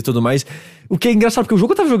animadas e tudo mais. O que é engraçado, porque o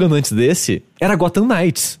jogo que eu tava jogando antes desse era Gotham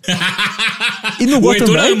Knights. E no Gotham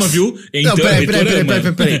Knights... ama, viu? Então,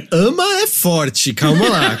 peraí. Ama é forte, calma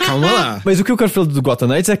lá. Mas o que eu quero falar do Gotham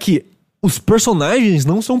Knights é que os personagens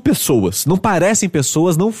não são pessoas, não parecem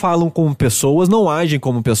pessoas, não falam como pessoas, não agem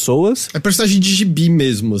como pessoas. É personagem de gibi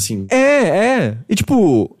mesmo, assim. E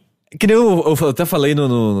tipo, que nem eu até falei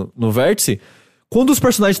no Vértice, quando os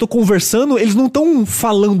personagens estão conversando, eles não estão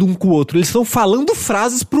falando um com o outro, eles estão falando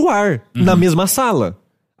frases pro ar, na mesma sala.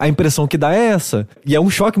 A impressão que dá é essa. E é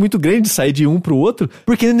um choque muito grande sair de um pro outro,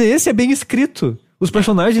 porque nesse é bem escrito. Os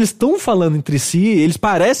personagens, eles estão falando entre si, eles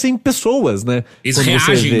parecem pessoas, né? Eles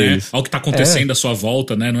reagem, né, ao que tá acontecendo à sua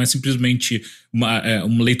volta, né? Não é simplesmente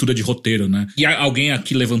uma leitura de roteiro, né? E alguém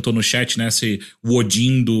aqui levantou no chat, né, o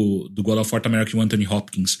Odin do God of War tá melhor que o Anthony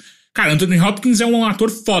Hopkins. Cara, Anthony Hopkins é um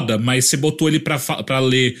ator foda, mas você botou ele pra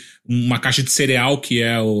ler uma caixa de cereal, que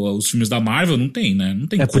é os filmes da Marvel, não tem, né? Não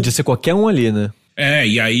tem como. Podia ser qualquer um ali, né?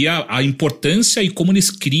 E aí a importância e como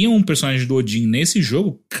eles criam um personagem do Odin nesse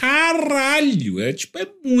jogo, caralho, é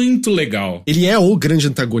muito legal. Ele é o grande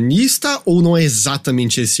antagonista ou não é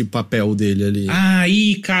exatamente esse o papel dele ali?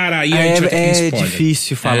 Aí, cara, aí a gente vai ter spoiler. É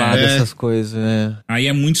difícil falar dessas coisas, Aí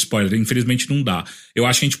é muito spoiler, infelizmente não dá. Eu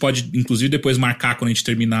acho que a gente pode, inclusive, depois marcar quando a gente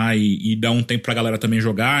terminar e dar um tempo pra galera também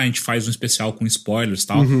jogar, a gente faz um especial com spoilers e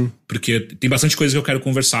tal, porque tem bastante coisa que eu quero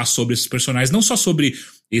conversar sobre esses personagens, não só sobre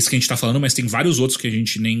esse que a gente tá falando, mas tem vários outros que a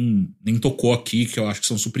gente nem tocou aqui, que eu acho que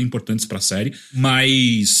são super importantes pra série.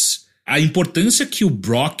 Mas a importância que o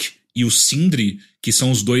Brock e o Sindri, que são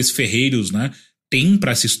os dois ferreiros, né, tem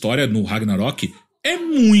pra essa história no Ragnarok, é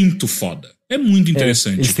muito foda. É muito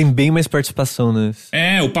interessante. Eles têm bem mais participação, né?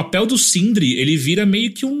 O papel do Sindri, ele vira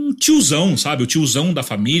meio que um tiozão, sabe? O tiozão da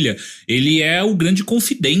família, ele é o grande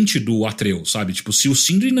confidente do Atreus, sabe? Tipo, se o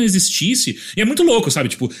Sindri não existisse... E é muito louco, sabe?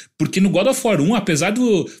 Tipo, porque no God of War 1, apesar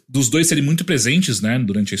dos dois serem muito presentes, né,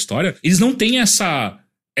 durante a história, eles não têm essa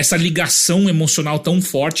ligação emocional tão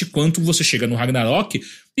forte quanto você chega no Ragnarok.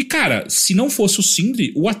 E, cara, se não fosse o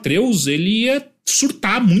Sindri, o Atreus, ele ia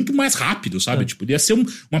surtar muito mais rápido, sabe? Tipo, ele ia ser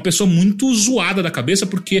uma pessoa muito zoada da cabeça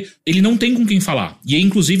porque ele não tem com quem falar. E aí,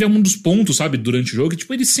 inclusive, é um dos pontos, sabe, durante o jogo, que,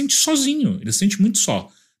 tipo, ele se sente sozinho. Ele se sente muito só.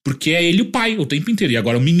 Porque é ele e o pai o tempo inteiro. E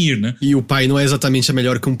agora o Mimir, né? E o pai não é exatamente a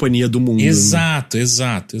melhor companhia do mundo. Exato.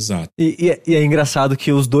 E é engraçado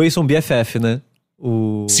que os dois são BFF, né?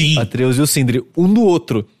 O Atreus e o Sindri. Um do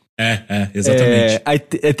outro. Exatamente. Aí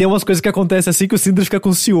tem umas coisas que acontecem assim que o Sindri fica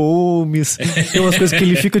com ciúmes. Tem umas coisas que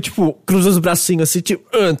ele fica, tipo, cruza os bracinhos assim, tipo,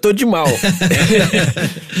 tô de mal.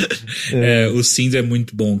 O Sindri é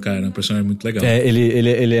muito bom, cara. É um personagem muito legal.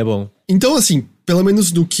 Ele é bom. Então, assim, pelo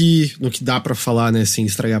menos no que dá pra falar, né, sem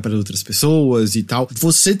estragar para outras pessoas e tal,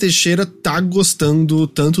 você, Teixeira, tá gostando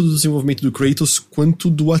tanto do desenvolvimento do Kratos quanto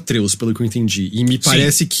do Atreus, pelo que eu entendi. E me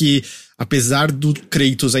parece que, apesar do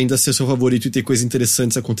Kratos ainda ser seu favorito e ter coisas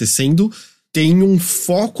interessantes acontecendo, tem um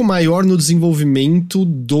foco maior no desenvolvimento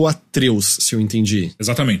do Atreus, se eu entendi.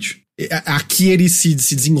 Exatamente. Aqui ele se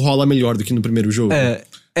desenrola melhor do que no primeiro jogo.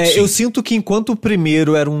 Eu sinto que enquanto o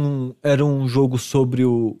primeiro era um jogo sobre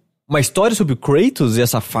uma história sobre o Kratos e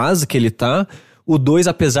essa fase que ele tá, o 2,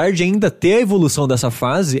 apesar de ainda ter a evolução dessa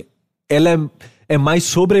fase, ela é mais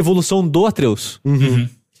sobre a evolução do Atreus.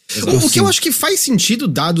 O que eu acho que faz sentido,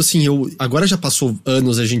 dado assim, agora já passou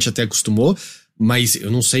anos, a gente até acostumou, mas eu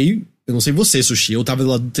não sei você, Sushi, eu tava do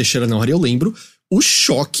lado do Teixeira na hora e eu lembro o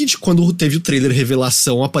choque de quando teve o trailer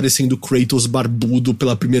revelação aparecendo o Kratos barbudo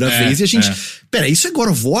pela primeira vez e a gente, pera, isso é God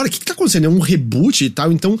of War? O que tá acontecendo? É um reboot e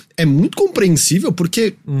tal? Então é muito compreensível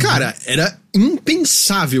porque, cara, era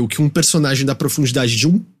impensável que um personagem da profundidade de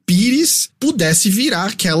um Pires pudesse virar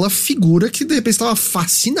aquela figura que de repente estava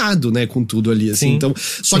fascinado, né, com tudo ali, assim. Então,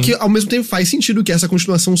 só que ao mesmo tempo faz sentido que essa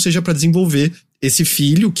continuação seja pra desenvolver esse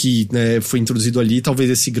filho que, né, foi introduzido ali, talvez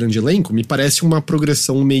esse grande elenco, me parece uma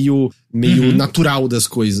progressão meio natural das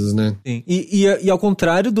coisas, né? Sim. E ao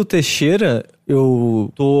contrário do Teixeira,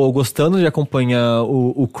 eu tô gostando de acompanhar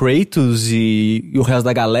o Kratos e o resto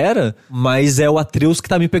da galera, mas é o Atreus que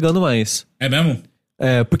tá me pegando mais. É mesmo?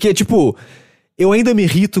 Porque, tipo, eu ainda me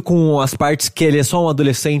irrito com as partes que ele é só um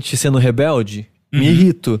adolescente sendo rebelde. Me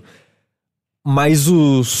irrito. Mas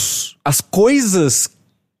as coisas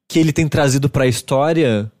que ele tem trazido pra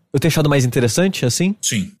história, eu tenho achado mais interessante, assim.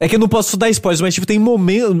 Sim. É que eu não posso dar spoilers, mas tipo, tem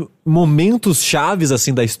momentos chaves,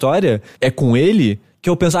 assim, da história, com ele, que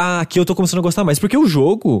eu penso, aqui eu tô começando a gostar mais. Porque o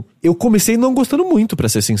jogo, eu comecei não gostando muito, pra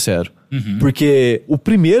ser sincero. Porque o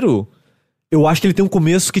primeiro, eu acho que ele tem um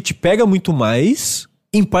começo que te pega muito mais,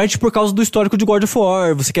 em parte por causa do histórico de God of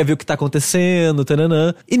War. Você quer ver o que tá acontecendo,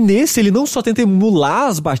 tananã. E nesse, ele não só tenta emular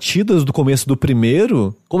as batidas do começo do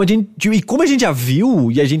primeiro, como a gente já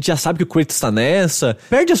viu, e a gente já sabe que o Kratos tá nessa,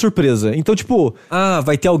 perde a surpresa. Então, tipo,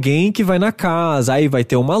 vai ter alguém que vai na casa, aí vai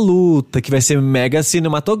ter uma luta, que vai ser mega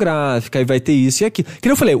cinematográfica, aí vai ter isso e aquilo. Que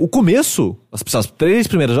nem eu falei, o começo, as 3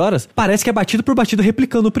 primeiras horas, parece que é batida por batida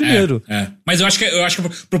replicando o primeiro. Mas eu acho que é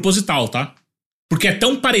proposital, tá? Porque é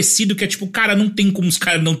tão parecido que é tipo, cara, não tem como os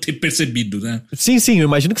caras não ter percebido, né? Sim, eu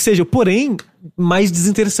imagino que seja, porém, mais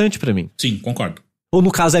desinteressante pra mim. Sim, concordo. Ou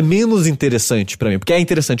no caso, é menos interessante pra mim, porque é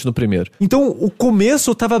interessante no primeiro. Então, o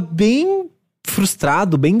começo eu tava bem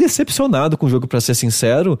frustrado, bem decepcionado com o jogo, pra ser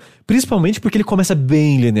sincero. Principalmente porque ele começa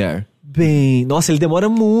bem linear. Nossa, ele demora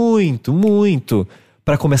muito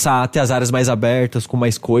pra começar a ter as áreas mais abertas, com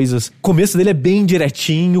mais coisas. O começo dele é bem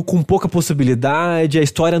direitinho, com pouca possibilidade, a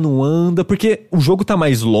história não anda, porque o jogo tá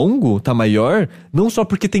mais longo, tá maior, não só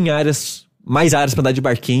porque tem mais áreas pra andar de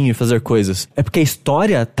barquinho e fazer coisas. É porque a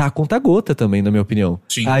história tá a conta-gota também, na minha opinião.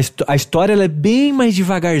 Sim. A história, ela é bem mais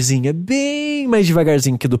devagarzinha,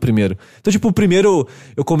 que do primeiro. Então, tipo, o primeiro,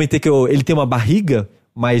 eu comentei que ele tem uma barriga,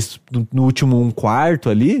 mas no último 1/4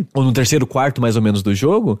 ali, ou no 3º quarto, mais ou menos, do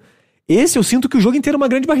jogo, esse eu sinto que o jogo inteiro é uma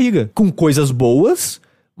grande barriga. Com coisas boas,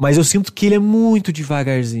 mas eu sinto que ele é muito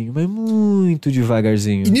devagarzinho. Mas muito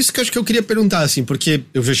devagarzinho. E nisso que eu acho que eu queria perguntar, assim, porque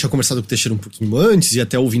eu já tinha conversado com o Teixeira um pouquinho antes, e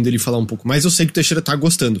até ouvindo ele falar um pouco mais, eu sei que o Teixeira tá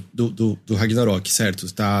gostando do Ragnarok,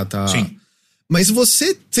 certo? Tá. Sim. Mas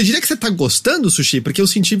você diria que você tá gostando, Sushi? Porque eu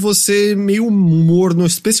senti você meio morno,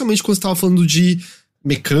 especialmente quando você tava falando de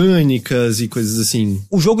mecânicas e coisas assim.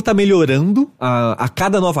 O jogo tá melhorando a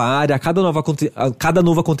cada nova área, a cada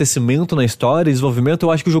novo acontecimento na história e desenvolvimento.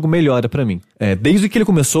 Eu acho que o jogo melhora pra mim. Desde que ele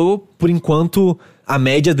começou, por enquanto, a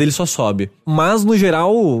média dele só sobe. Mas, no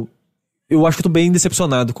geral, eu acho que eu tô bem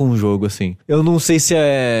decepcionado com o jogo, assim. Eu não sei se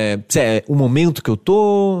é o momento que eu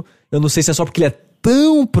tô, eu não sei se é só porque ele é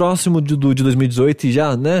tão próximo de 2018 e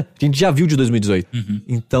já, né? A gente já viu de 2018.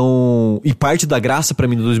 Então, e parte da graça pra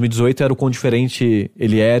mim do 2018 era o quão diferente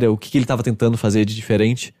ele era, o que ele tava tentando fazer de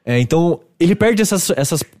diferente. Então, ele perde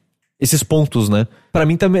esses pontos, né? Pra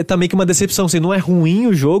mim tá meio que uma decepção, assim, não é ruim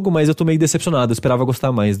o jogo, mas eu tô meio decepcionado, eu esperava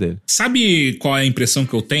gostar mais dele. Sabe qual é a impressão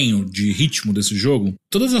que eu tenho de ritmo desse jogo?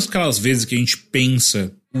 Todas aquelas vezes que a gente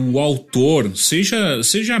pensa o autor, seja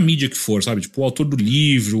a mídia que for, sabe? Tipo, o autor do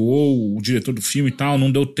livro ou o diretor do filme e tal, não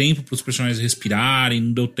deu tempo pros personagens respirarem,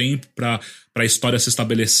 não deu tempo pra história se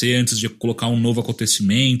estabelecer antes de colocar um novo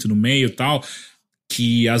acontecimento no meio e tal,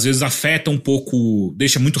 que às vezes afeta um pouco,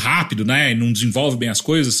 deixa muito rápido, né? E não desenvolve bem as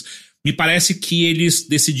coisas. Me parece que eles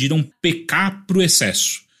decidiram pecar pro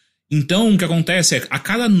excesso. Então, o que acontece é, a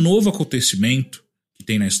cada novo acontecimento que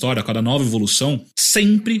tem na história, a cada nova evolução,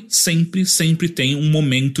 sempre tem um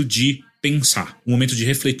momento de pensar, um momento de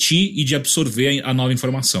refletir e de absorver a nova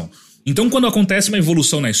informação. Então, quando acontece uma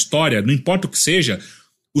evolução na história, não importa o que seja,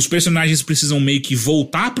 os personagens precisam meio que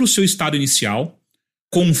voltar pro seu estado inicial,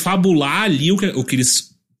 confabular ali o que eles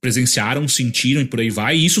presenciaram, sentiram e por aí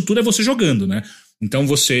vai, e isso tudo é você jogando, né? Então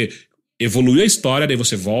você evolui a história, daí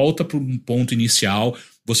você volta para um ponto inicial,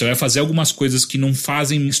 você vai fazer algumas coisas que não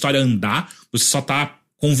fazem a história andar, você só tá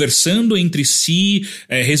conversando entre si,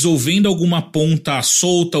 resolvendo alguma ponta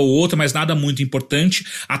solta ou outra, mas nada muito importante,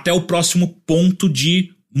 até o próximo ponto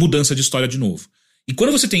de mudança de história de novo. E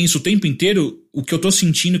quando você tem isso o tempo inteiro, o que eu tô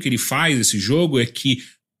sentindo que ele faz, esse jogo, é que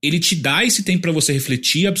ele te dá esse tempo pra você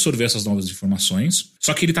refletir e absorver essas novas informações,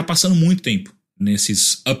 só que ele tá passando muito tempo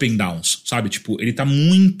nesses up and downs, sabe? Tipo, ele tá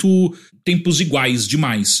muito tempos iguais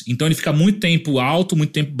demais. Então ele fica muito tempo alto,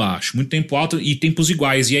 muito tempo baixo, muito tempo alto e tempos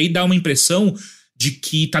iguais. E aí dá uma impressão de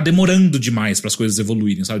que tá demorando demais para as coisas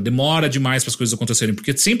evoluírem, sabe? Demora demais para as coisas acontecerem.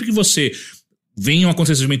 Porque sempre que você vem um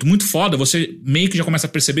acontecimento muito foda, você meio que já começa a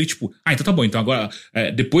perceber que, tipo, então tá bom, então agora,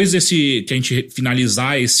 depois desse que a gente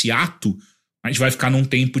finalizar esse ato, a gente vai ficar num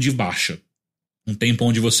tempo de baixa. Um tempo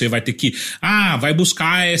onde você vai ter que... vai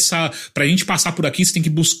buscar essa... Pra gente passar por aqui, você tem que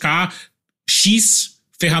buscar X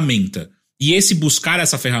ferramenta. E esse buscar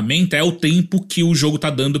essa ferramenta é o tempo que o jogo tá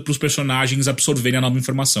dando pros personagens absorverem a nova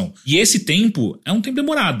informação. E esse tempo é um tempo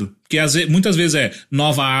demorado. Porque muitas vezes é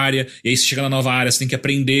nova área, e aí você chega na nova área, você tem que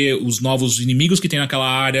aprender os novos inimigos que tem naquela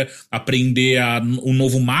área, aprender o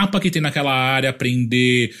novo mapa que tem naquela área,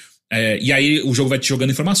 aprender... e aí o jogo vai te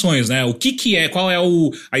jogando informações, né? O que é, qual é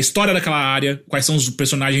a história daquela área, quais são os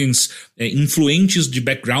personagens influentes de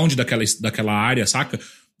background daquela área, saca?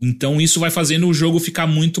 Então isso vai fazendo o jogo ficar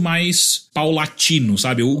muito mais paulatino,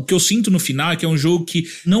 sabe? O que eu sinto no final é que é um jogo que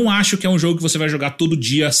não acho que é um jogo que você vai jogar todo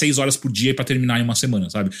dia, 6 horas por dia pra terminar em uma semana,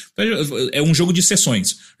 sabe? É um jogo de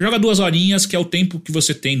sessões. Joga 2 horinhas, que é o tempo que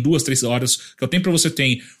você tem, 2, 3 horas, que é o tempo que você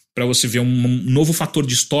tem pra você ver um novo fator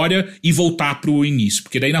de história e voltar pro início.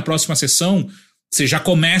 Porque daí na próxima sessão, você já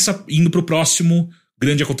começa indo pro próximo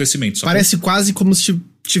grande acontecimento. Parece quase como se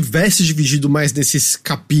tivesse dividido mais nesses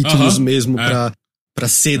capítulos mesmo pra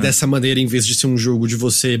ser dessa maneira, em vez de ser um jogo de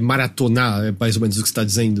você maratonar, é mais ou menos o que você tá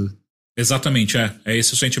dizendo. Exatamente, é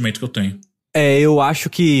esse o sentimento que eu tenho. Eu acho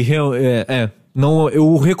que não,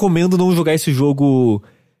 eu recomendo não jogar esse jogo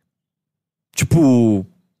tipo...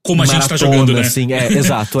 Como a gente tá jogando, né? Assim,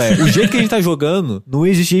 exato, O jeito que a gente tá jogando, não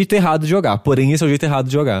existe jeito errado de jogar. Porém, esse é o jeito errado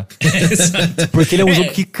de jogar. Exato. Porque ele é um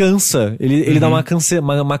jogo que cansa. Ele dá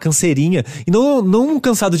uma canseirinha. E não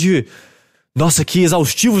cansado de... Nossa, que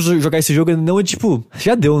exaustivo jogar esse jogo. Não, é tipo...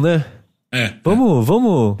 Já deu, né?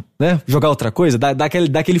 Vamos, né? Jogar outra coisa. Dá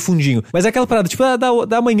aquele fundinho. Mas é aquela parada, tipo,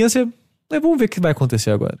 da manhã você... Vamos ver o que vai acontecer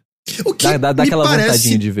agora. O que dá aquela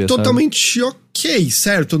vontadinha de ver, totalmente sabe? Ok,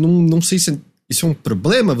 certo? Não sei se... Isso é um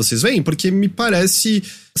problema, vocês veem? Porque me parece,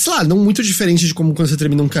 sei lá, não muito diferente de como quando você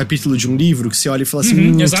termina um capítulo de um livro, que você olha e fala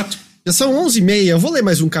assim... Exato. Já são 11h30, eu vou ler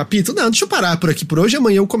mais um capítulo? Não, deixa eu parar por aqui por hoje,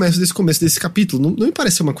 amanhã eu começo desse capítulo. Não me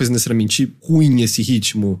parece uma coisa necessariamente ruim esse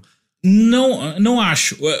ritmo. Não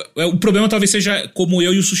acho. O problema talvez seja como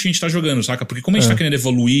eu e o Sushi a gente tá jogando, saca? Porque como a gente tá querendo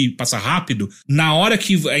evoluir, passar rápido, na hora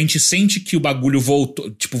que a gente sente que o bagulho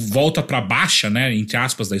volta pra baixa, né, entre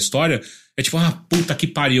aspas, da história, é tipo, puta que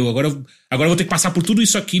pariu, agora eu vou ter que passar por tudo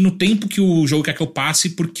isso aqui no tempo que o jogo quer que eu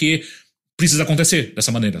passe, porque precisa acontecer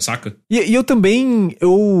dessa maneira, saca? E eu também,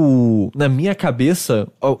 na minha cabeça,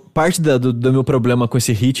 parte do meu problema com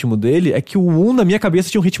esse ritmo dele é que o 1, na minha cabeça,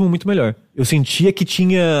 tinha um ritmo muito melhor. Eu sentia que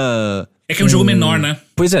tinha... É que é um jogo menor, né?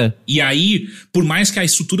 Pois é. E aí, por mais que a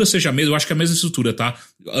estrutura seja a mesma, eu acho que é a mesma estrutura, tá?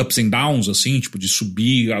 Ups and downs, assim, tipo, de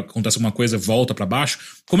subir, acontece alguma coisa, volta pra baixo.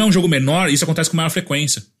 Como é um jogo menor, isso acontece com maior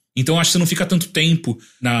frequência. Então acho que você não fica tanto tempo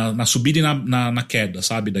na subida e na queda,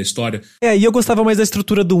 sabe? Da história. E eu gostava mais da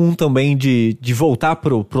estrutura do 1 também, de voltar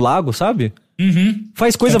pro lago, sabe?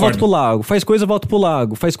 Faz coisa, Concordo. volta pro lago. Faz coisa, volta pro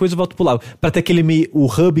lago. Faz coisa, volta pro lago. Pra ter o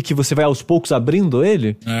hub que você vai aos poucos abrindo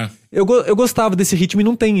ele. É. Eu gostava desse ritmo e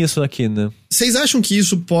não tem isso aqui, né? Vocês acham que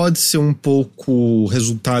isso pode ser um pouco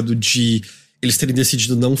resultado de eles terem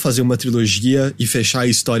decidido não fazer uma trilogia e fechar a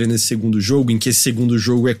história nesse segundo jogo, em que esse segundo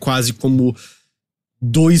jogo é quase como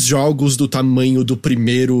 2 jogos do tamanho do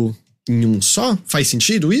primeiro em um só? Faz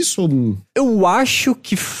sentido isso? Ou... Eu acho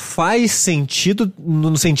que faz sentido,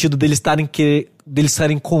 no sentido deles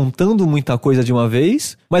estarem contando muita coisa de uma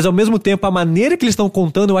vez, mas ao mesmo tempo, a maneira que eles estão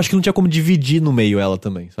contando, eu acho que não tinha como dividir no meio ela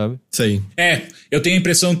também, sabe? Sei. Eu tenho a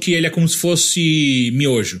impressão que ele é como se fosse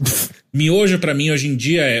miojo. Miojo, pra mim, hoje em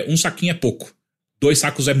dia, um saquinho é pouco. 2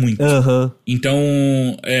 sacos é muito. Então,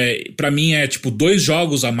 pra mim, tipo, 2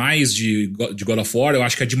 jogos a mais de God of War, eu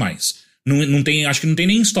acho que é demais. Não tem, acho que não tem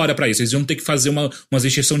nem história pra isso. Eles iam ter que fazer uma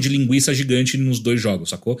exceção de linguiça gigante nos 2 jogos,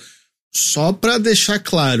 sacou? Só pra deixar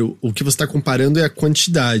claro, o que você tá comparando é a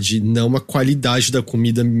quantidade, não a qualidade da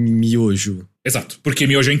comida miojo. Exato, porque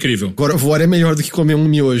miojo é incrível. God of War é melhor do que comer um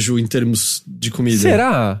miojo em termos de comida.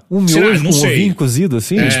 Será? Um Será? miojo Não com sei. ovinho cozido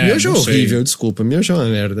assim? Gente, miojo é não sei. horrível, desculpa. Miojo é uma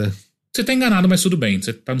merda. Você tá enganado, mas tudo bem,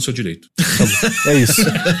 você tá no seu direito. É isso.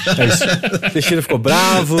 Teixeira ficou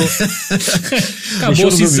bravo.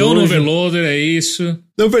 Acabou cisão no miojo. overloader, é isso.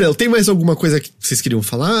 Não, perdão, tem mais alguma coisa que vocês queriam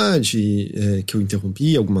falar? Que eu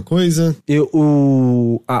interrompi? Alguma coisa?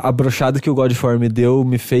 A brochada que o God of War me deu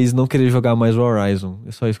me fez não querer jogar mais o Horizon.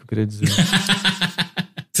 É só isso que eu queria dizer.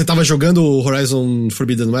 Você tava jogando o Horizon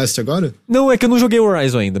Forbidden West agora? Não, é que eu não joguei o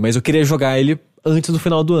Horizon ainda, mas eu queria jogar ele antes do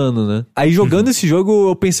final do ano, né? Aí jogando esse jogo,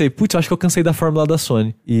 eu pensei, putz, eu acho que eu cansei da fórmula da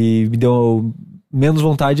Sony. E me deu menos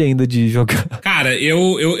vontade ainda de jogar. Cara,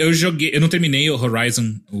 eu joguei. Eu não terminei o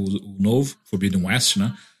Horizon, o novo, Forbidden West,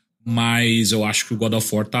 né? Mas eu acho que o God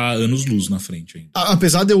of War tá anos-luz na frente ainda.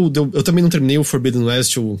 Apesar de eu também não terminei o Forbidden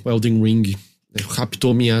West, o Elden Ring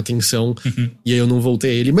raptou minha atenção e aí eu não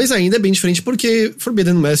voltei a ele, mas ainda é bem diferente porque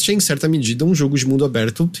Forbidden West é em certa medida um jogo de mundo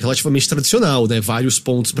aberto relativamente tradicional, né? Vários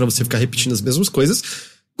pontos pra você ficar repetindo as mesmas coisas.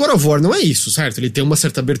 God of War não é isso, certo? Ele tem uma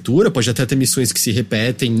certa abertura, pode até ter missões que se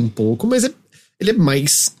repetem um pouco, mas ele é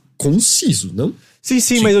mais conciso, não?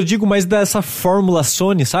 Sim, mas eu digo mais dessa fórmula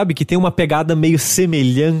Sony, sabe? Que tem uma pegada meio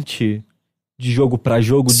semelhante de jogo pra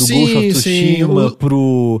jogo, do Ghost of Tsushima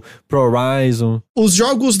pro Horizon. Os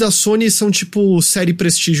jogos da Sony são tipo série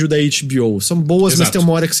prestígio da HBO. São boas, Exato. mas tem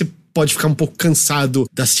uma hora que você pode ficar um pouco cansado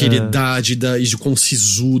da seriedade, e de quão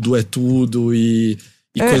sisudo é tudo e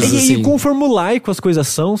coisas assim. E quão formulaico as coisas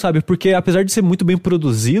são, sabe? Porque apesar de ser muito bem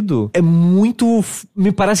produzido, é muito...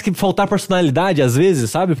 Me parece que faltar personalidade às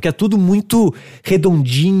vezes, sabe? Porque é tudo muito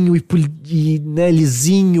redondinho e né,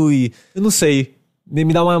 lisinho e... Eu não sei... Me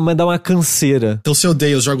dá uma canseira. Então você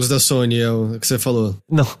odeia os jogos da Sony, é o que você falou.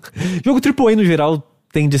 Não. Jogo AAA no geral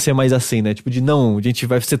tende a ser mais assim, né? Tipo a gente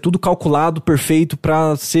vai ser tudo calculado, perfeito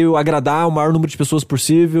pra agradar o maior número de pessoas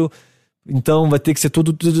possível. Então vai ter que ser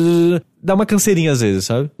tudo... Dá uma canseirinha às vezes,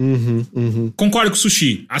 sabe? Concordo com o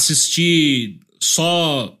Sushi. Assistir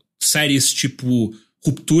só séries tipo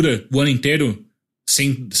Ruptura o ano inteiro,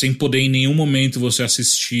 sem poder em nenhum momento você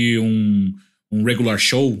assistir um regular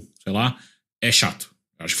show, sei lá, é chato.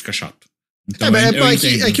 Acho que fica chato. Então,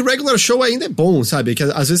 é que regular show ainda é bom, sabe? Que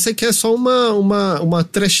às vezes você quer só uma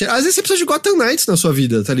trecheira. Às vezes você precisa de Gotham Knights na sua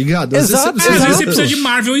vida, tá ligado? Às Exato. vezes às vezes você precisa de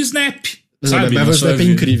Marvel Snap. Sabe? Marvel na sua Snap é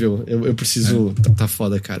vida. incrível. Eu preciso... Tá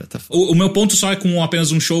foda, cara. Tá foda. O meu ponto só é com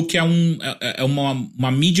apenas um show que é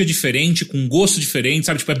uma mídia diferente, com um gosto diferente,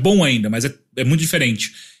 sabe? Tipo, é bom ainda, mas é muito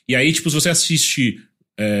diferente. E aí, tipo, se você assiste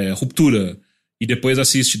Ruptura e depois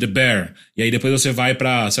assiste The Bear, e aí depois você vai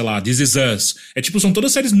pra, sei lá, This Is Us. São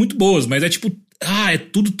todas séries muito boas, mas é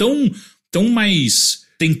tudo tão mais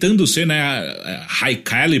tentando ser, né, high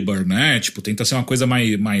caliber, né? Tipo, tenta ser uma coisa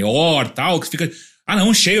maior, tal, que fica...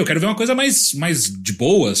 não, cheio, eu quero ver uma coisa mais de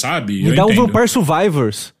boa, sabe? Me dá um Vampire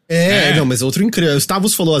Survivors. Não, mas outro incrível. O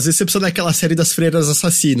Stavros falou, às vezes você precisa daquela série das freiras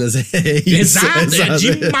assassinas. É isso. Exato, é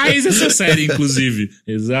demais essa série, inclusive.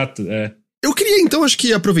 Exato, Eu queria, então, acho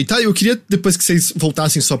que aproveitar, eu queria, depois que vocês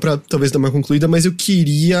voltassem, só pra talvez dar uma concluída, mas eu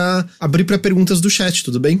queria abrir pra perguntas do chat,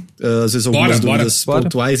 tudo bem? Às vezes algumas dúvidas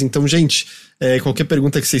pontuais. Então, gente, qualquer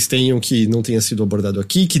pergunta que vocês tenham que não tenha sido abordado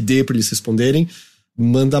aqui, que dê pra eles responderem,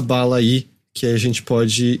 manda bala aí, que a gente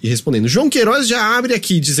pode ir respondendo. João Queiroz já abre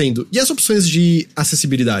aqui, dizendo, e as opções de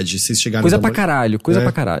acessibilidade? Vocês chegaram Coisa a pra caralho,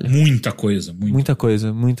 pra caralho. Muita coisa. Muita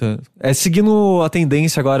coisa. Seguindo a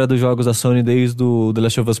tendência agora dos jogos da Sony desde o The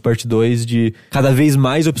Last of Us Part 2, de cada vez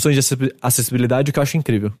mais opções de acessibilidade, o que eu acho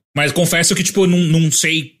incrível. Mas confesso que, tipo, eu não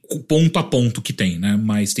sei ponto a ponto que tem, né?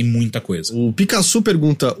 Mas tem muita coisa. O Picasso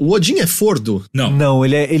pergunta, o Odin é Fordo? Não. Não,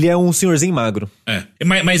 ele é um senhorzinho magro. É.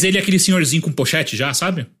 Mas ele é aquele senhorzinho com pochete já,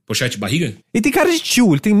 sabe? Pochete barriga? Ele tem cara de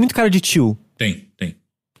tio, ele tem muito cara de tio. Tem.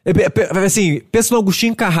 Assim, pensa no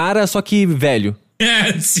Agostinho Carrara, só que velho.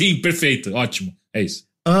 É, sim, perfeito. Ótimo. É isso.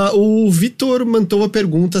 O Vitor mandou a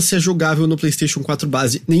pergunta se é jogável no PlayStation 4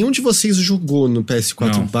 base. Nenhum de vocês jogou no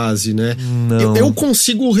PS4 Não. base, né? Não. Eu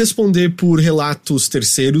consigo responder por relatos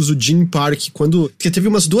terceiros. O Jim Park, porque teve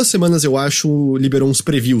umas 2 semanas, eu acho, liberou uns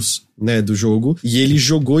previews, né, do jogo. E ele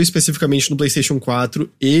jogou especificamente no PlayStation 4.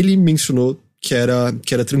 Ele mencionou que era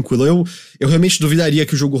tranquilo. Eu realmente duvidaria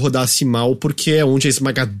que o jogo rodasse mal, porque é onde a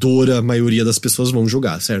esmagadora maioria das pessoas vão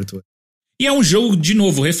jogar, certo? E é um jogo, de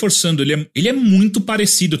novo, reforçando, ele é muito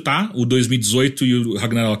parecido, tá? O 2018 e o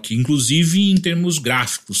Ragnarok, inclusive em termos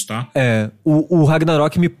gráficos, tá? O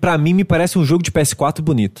Ragnarok, pra mim, me parece um jogo de PS4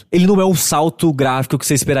 bonito. Ele não é o salto gráfico que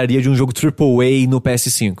você esperaria de um jogo AAA no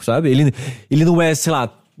PS5, sabe? Ele não é, sei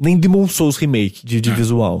lá, nem Demon Souls Remake de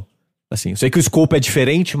visual. Assim, sei que o scope é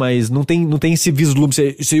diferente, mas não tem esse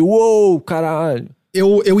vislumbre, você uou, caralho.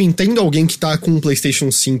 Eu entendo alguém que tá com um PlayStation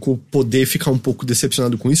 5 poder ficar um pouco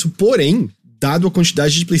decepcionado com isso, porém, dado a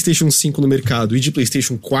quantidade de PlayStation 5 no mercado e de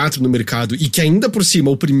PlayStation 4 no mercado, e que ainda por cima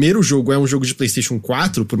o primeiro jogo é um jogo de PlayStation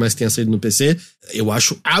 4, por mais que tenha saído no PC, eu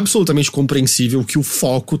acho absolutamente compreensível que o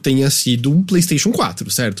foco tenha sido um PlayStation 4,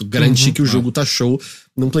 certo? Garantir que o jogo tá show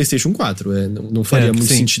num PlayStation 4. Não faria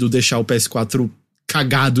muito sentido deixar o PS4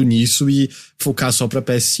 cagado nisso e focar só pra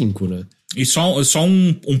PS5, né? E só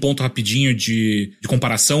um ponto rapidinho de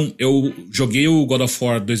comparação. Eu joguei o God of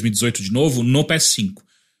War 2018 de novo no PS5.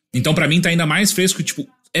 Então pra mim tá ainda mais fresco, tipo,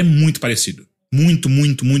 é muito parecido. Muito,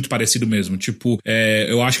 muito, muito parecido mesmo. Tipo,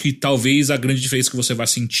 eu acho que talvez a grande diferença que você vai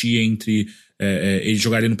sentir entre ele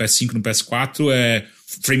jogar ele no PS5 e no PS4 é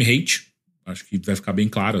frame rate. Acho que vai ficar bem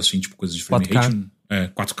claro, assim, tipo, coisas de frame 4K.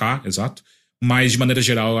 rate. 4K, exato. Mas, de maneira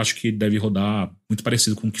geral, eu acho que deve rodar muito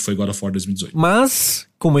parecido com o que foi God of War 2018. Mas,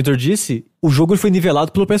 como o Heitor disse, o jogo foi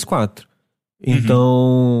nivelado pelo PS4.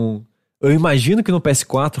 Então, eu imagino que no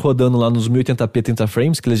PS4, rodando lá nos 1080p 30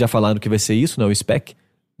 frames, que eles já falaram que vai ser isso, né, o spec,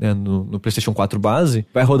 né, no PlayStation 4 base,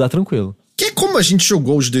 vai rodar tranquilo. Que é como a gente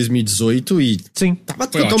jogou o de 2018 e Sim. tava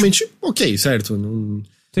Foi totalmente ok, certo?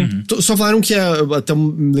 Sim. Só falaram que, até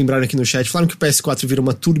me lembraram aqui no chat, falaram que o PS4 vira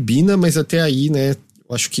uma turbina, mas até aí, né,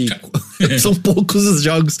 eu acho que são poucos os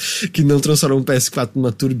jogos que não transformam o PS4 numa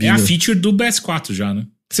É turbina. a feature do PS4 já, né?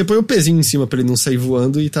 Você põe o pezinho em cima pra ele não sair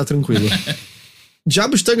voando e tá tranquilo.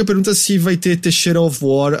 Diabo Stanga pergunta se vai ter Teixeira of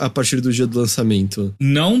War a partir do dia do lançamento.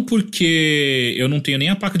 Não, porque eu não tenho nem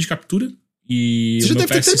a placa de captura. E Você já o meu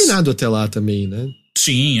deve ter terminado até lá também, né?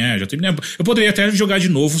 Sim, já terminei. Eu poderia até jogar de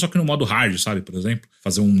novo, só que no modo hard, sabe? Por exemplo.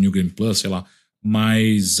 Fazer um New Game Plus, sei lá.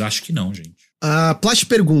 Mas acho que não, gente. A Plat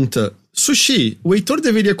pergunta: Sushi, o Heitor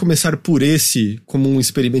deveria começar por esse como um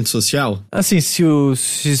experimento social? Assim,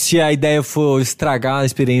 se a ideia for estragar a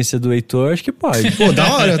experiência do Heitor, acho que pode. Pô,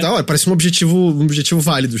 da hora. Parece um objetivo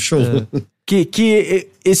válido, show.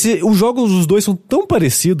 Os jogos, os dois são tão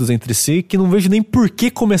parecidos entre si que não vejo nem por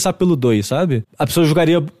que começar pelo 2, sabe? A pessoa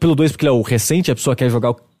jogaria pelo 2 porque ele é o recente, a pessoa quer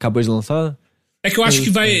jogar o que acabou de lançar. É que eu acho que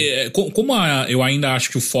vai... eu ainda acho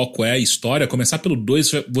que o foco é a história, começar pelo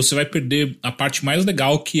 2, você vai perder a parte mais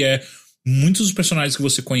legal, que é muitos dos personagens que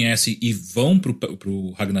você conhece e vão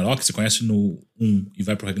pro Ragnarok, você conhece no 1 e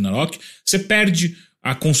vai pro Ragnarok, você perde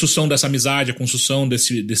a construção dessa amizade, a construção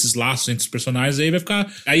desses laços entre os personagens,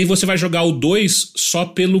 aí você vai jogar o 2 só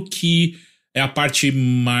pelo que é a parte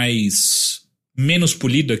menos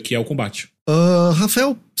polida, que é o combate.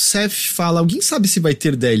 Rafael Seth fala: alguém sabe se vai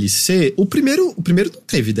ter DLC? O primeiro não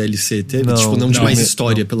teve DLC, teve? Não de mais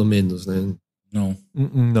história, pelo menos, né? Não.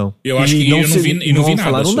 Não. Eu acho que eu não vi nada.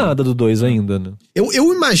 Falaram sobre. nada do 2 ainda, né?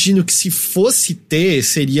 Eu imagino que se fosse ter,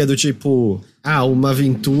 seria do tipo... uma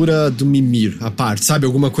aventura do Mimir à parte, sabe?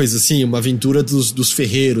 Alguma coisa assim, uma aventura dos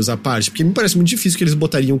ferreiros à parte. Porque me parece muito difícil que eles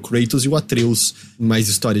botariam o Kratos e o Atreus em mais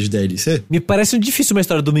histórias de DLC. Me parece difícil uma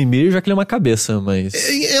história do Mimir, já que ele é uma cabeça, mas...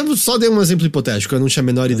 Eu só dei um exemplo hipotético, eu não tinha a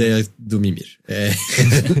menor ideia do Mimir.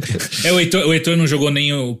 O Heitor não jogou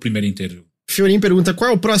nem o primeiro inteiro. Fiorin pergunta: qual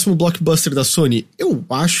é o próximo blockbuster da Sony? Eu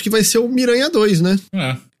acho que vai ser o Miranha 2, né?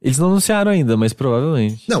 Eles não anunciaram ainda, mas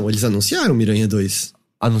provavelmente. Não, eles anunciaram o Miranha 2.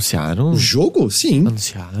 Anunciaram? O jogo? Sim.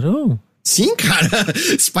 Anunciaram? Sim, cara.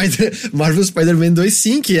 Marvel Spider-Man 2,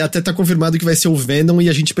 sim, que até tá confirmado que vai ser o Venom, e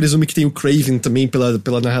a gente presume que tem o Craven também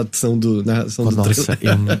pela narração do Nossa,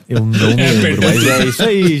 eu não lembro, mas é isso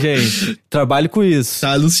aí, gente. Trabalho com isso.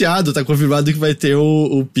 Tá anunciado, tá confirmado que vai ter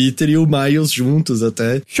o Peter e o Miles juntos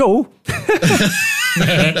até. Show!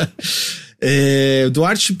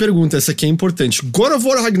 Duarte pergunta, essa aqui é importante. God of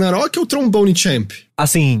War Ragnarok ou Trombone Champ?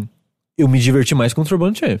 Assim, eu me diverti mais com o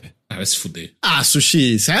Trombone Champ. Vai se fuder.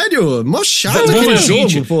 Sushi, sério? Mó chato Vamos aquele fazer o jogo,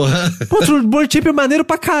 seguinte. porra. Pô, o Trombone Champ é maneiro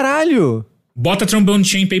pra caralho. Bota Trombone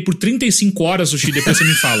Champ aí por 35 horas, Sushi, depois você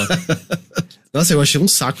me fala. Nossa, eu achei um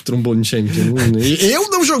saco o Trombone Champ. Eu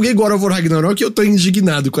não joguei God of War Ragnarok e eu tô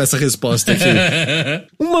indignado com essa resposta aqui.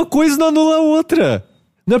 Uma coisa não anula a outra.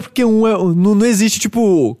 Não é porque não existe,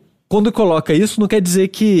 tipo... Quando coloca isso, não quer dizer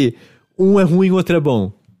que um é ruim e o outro é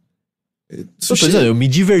bom. Sushi, Eu me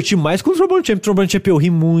diverti mais com o Trombone Champ. O Trombone Champ eu ri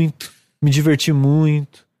muito. Me diverti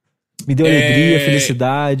muito. Me deu alegria,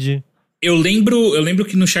 felicidade. Eu lembro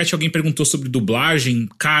que no chat alguém perguntou sobre dublagem.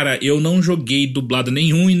 Cara, eu não joguei dublado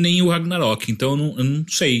nenhum e nem o Ragnarok, então eu não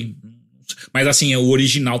sei. Mas assim, o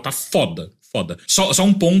original tá foda. Só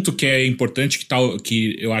um ponto que é importante,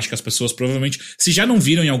 que eu acho que as pessoas provavelmente, se já não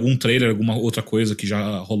viram em algum trailer, alguma outra coisa que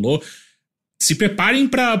já rolou, se preparem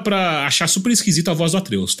pra achar super esquisita a voz do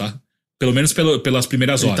Atreus, tá? Pelo menos pelas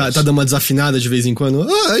primeiras horas. Tá dando uma desafinada de vez em quando?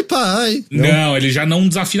 Ai, pai. Não, ele já não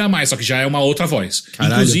desafina mais, só que já é uma outra voz.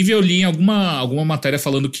 Caralho. Inclusive, eu li em alguma matéria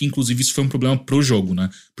falando que, inclusive, isso foi um problema pro jogo, né?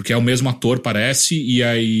 Porque é o mesmo ator, parece, e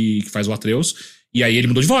aí que faz o Atreus, e aí ele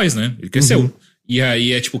mudou de voz, né? Ele cresceu. E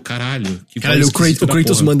aí é tipo, caralho. Caralho, o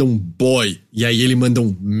Kratos manda um boy, e aí ele manda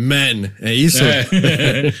um man. É isso?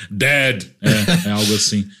 Dead. É algo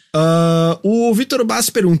assim. O Vitor Bass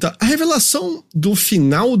pergunta: a revelação do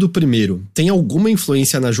final do primeiro tem alguma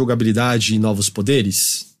influência na jogabilidade e novos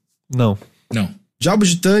poderes? Não. Diabo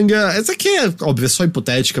de Tanga, essa aqui é, óbvio, é só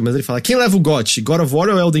hipotética, mas ele fala: quem leva o GOT, God of War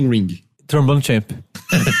ou Elden Ring? Trombone Champ.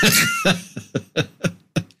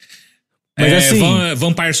 Mas assim...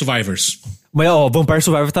 Vampire Survivors. Mas, Vampire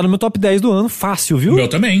Survivor tá no meu top 10 do ano, fácil, viu? Meu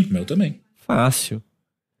também. Fácil.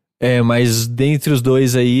 Mas dentre os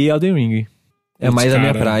dois aí, Elden Ring. Mais a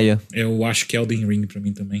minha praia. Eu acho que é Elden Ring pra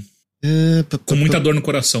mim também. Com muita dor no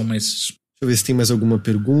coração, mas... Deixa eu ver se tem mais alguma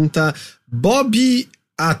pergunta. Bob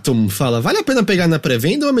Atom fala: vale a pena pegar na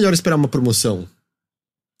pré-venda ou é melhor esperar uma promoção?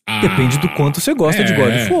 Depende do quanto você gosta de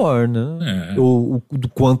God of War, né? Do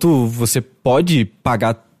quanto você pode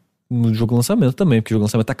pagar no jogo lançamento também, porque o jogo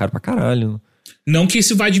lançamento tá caro pra caralho. Não que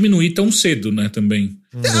isso vai diminuir tão cedo, né, também.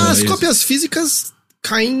 As cópias físicas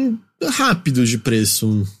caem rápido de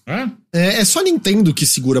preço. É só Nintendo que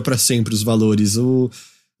segura pra sempre os valores.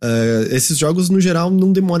 Esses jogos, no geral,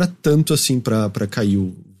 não demora tanto assim pra cair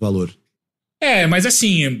o valor. Mas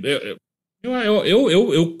assim,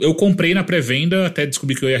 eu comprei na pré-venda até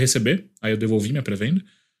descobrir que eu ia receber. Aí eu devolvi minha pré-venda.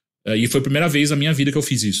 E foi a primeira vez na minha vida que eu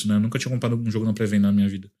fiz isso, né? Eu nunca tinha comprado um jogo na pré-venda na minha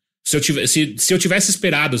vida. Se eu tivesse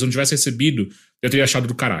esperado, se eu não tivesse recebido, eu teria achado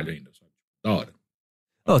do caralho ainda. Da hora.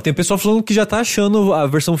 Tem pessoal falando que já tá achando a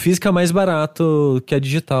versão física mais barato que a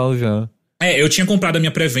digital já. Eu tinha comprado a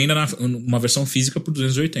minha pré-venda uma versão física por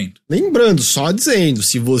 280. Lembrando, só dizendo,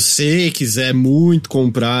 se você quiser muito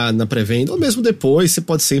comprar na pré-venda, ou mesmo depois, você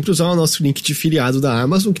pode sempre usar o nosso link de filiado da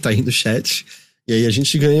Amazon, que tá aí no chat. E aí a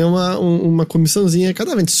gente ganha uma comissãozinha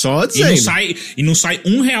cada vez. Só dizendo. E não sai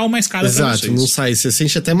R$1 mais caro pra vocês. Exato, não sai. Você se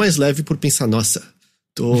sente até mais leve por pensar: nossa,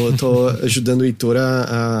 tô ajudando o Heitor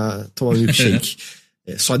a tomar um milkshake.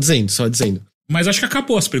 Só dizendo. Mas acho que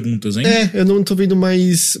acabou as perguntas, hein? Eu não tô vendo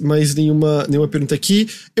mais nenhuma pergunta aqui.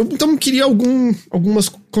 Eu então queria algumas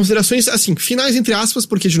considerações, assim, finais entre aspas,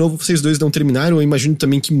 porque de novo vocês dois não terminaram. Eu imagino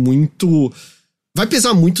também que vai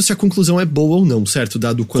pesar muito se a conclusão é boa ou não, certo?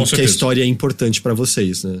 Dado o quanto que a história é importante pra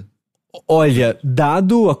vocês, né? Olha,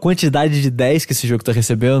 dado a quantidade de 10 que esse jogo tá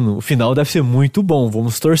recebendo, o final deve ser muito bom,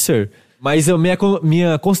 vamos torcer. Mas a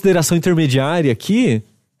minha consideração intermediária aqui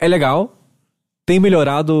é legal, tem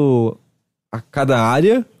melhorado a cada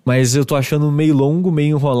área, mas eu tô achando meio longo,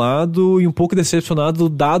 meio enrolado e um pouco decepcionado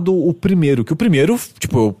dado o primeiro. Que o primeiro,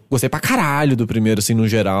 tipo, eu gostei pra caralho do primeiro, assim, no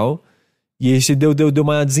geral. E esse deu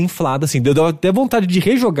uma desinflada, assim. Deu até vontade de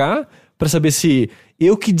rejogar pra saber se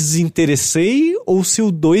eu que desinteressei ou se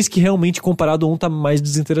o 2 que realmente comparado a um tá mais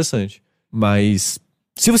desinteressante. Mas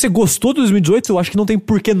se você gostou do 2018, eu acho que não tem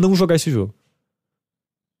por que não jogar esse jogo.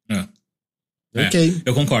 Ok.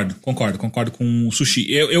 Eu concordo com o Sushi.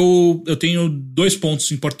 Eu tenho 2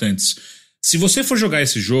 pontos importantes. Se você for jogar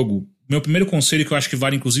esse jogo, meu primeiro conselho, que eu acho que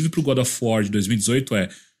vale inclusive pro God of War de 2018,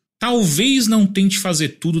 talvez não tente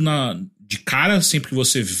fazer tudo de cara sempre que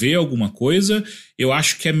você vê alguma coisa. Eu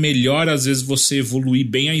acho que é melhor, às vezes, você evoluir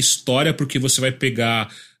bem a história, porque você vai pegar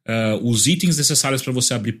os itens necessários para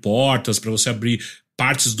você abrir portas, para você abrir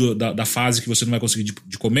partes da fase que você não vai conseguir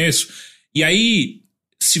de começo. E aí,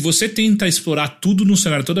 se você tenta explorar tudo no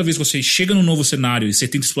cenário, toda vez que você chega num novo cenário e você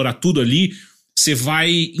tenta explorar tudo ali, você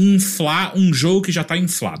vai inflar um jogo que já tá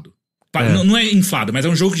inflado. Não é inflado, mas é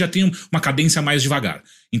um jogo que já tem uma cadência mais devagar.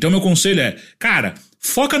 Então meu conselho é, cara,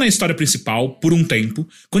 foca na história principal por um tempo.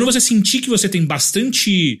 Quando você sentir que você tem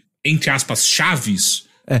bastante, entre aspas, chaves...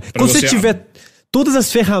 Quando você tiver todas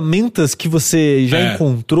as ferramentas que você já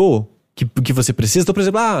encontrou, que você precisa. Então, por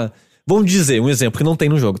exemplo, vamos dizer um exemplo que não tem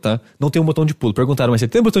no jogo, tá? Não tem um botão de pulo. Perguntaram, mas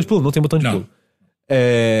tem um botão de pulo? Não tem botão de pulo.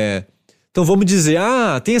 Então vamos dizer,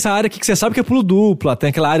 tem essa área aqui que você sabe que é pulo duplo, tem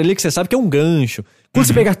aquela área ali que você sabe que é um gancho. Quando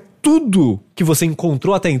você pegar tudo que você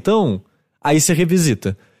encontrou até então, aí você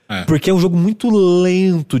revisita. Porque é um jogo muito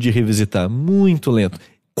lento de revisitar, muito lento.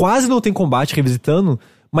 Quase não tem combate revisitando,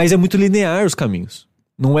 mas é muito linear os caminhos.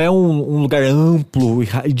 Não é um lugar amplo,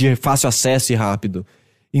 de fácil acesso e rápido.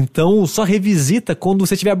 Então só revisita quando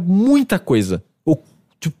você tiver muita coisa.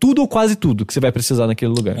 Tudo ou quase tudo que você vai precisar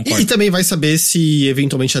naquele lugar. E também vai saber se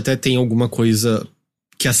eventualmente até tem alguma coisa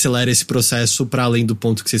que acelera esse processo pra além do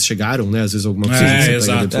ponto que vocês chegaram, né? Às vezes alguma coisa que você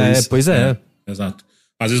exato. pega depois. Pois é. Exato.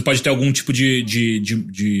 Às vezes pode ter algum tipo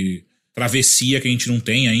de travessia que a gente não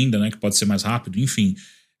tem ainda, né? Que pode ser mais rápido, enfim.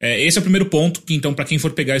 Esse é o primeiro ponto, que então pra quem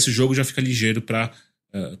for pegar esse jogo já fica ligeiro pra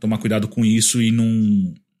tomar cuidado com isso e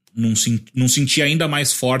não sentir ainda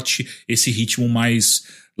mais forte esse ritmo mais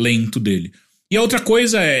lento dele. E a outra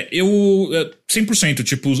coisa 100%,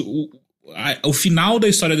 tipo, o final da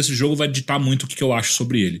história desse jogo vai ditar muito o que eu acho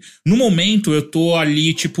sobre ele. No momento, eu tô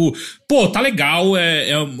ali, tipo, tá legal,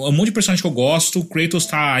 é um monte de personagem que eu gosto, o Kratos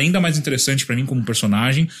tá ainda mais interessante pra mim como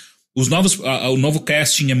personagem. O novo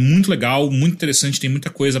casting é muito legal, muito interessante, tem muita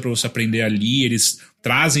coisa pra você aprender ali, eles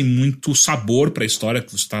trazem muito sabor pra história que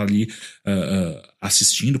você tá ali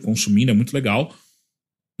assistindo, consumindo, é muito legal.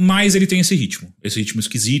 Mas ele tem esse ritmo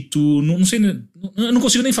esquisito, não sei, eu não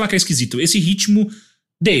consigo nem falar que é esquisito, esse ritmo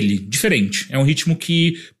dele, diferente. É um ritmo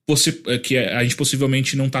que a gente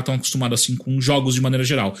possivelmente não tá tão acostumado assim com jogos de maneira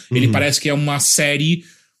geral. Ele parece que é uma série,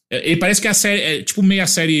 ele parece que é a série, é tipo meio a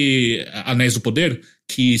série Anéis do Poder,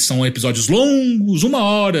 que são episódios longos, 1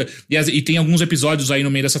 hora, e tem alguns episódios aí no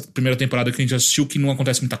meio dessa primeira temporada que a gente assistiu que não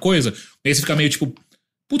acontece muita coisa, e aí você fica meio tipo,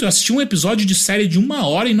 eu assisti um episódio de série de 1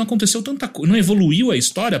 hora e não aconteceu tanta coisa, não evoluiu a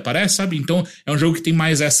história, parece, sabe? Então é um jogo que tem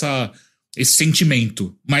mais esse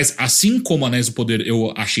sentimento. Mas assim como Anéis do Poder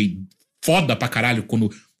eu achei foda pra caralho quando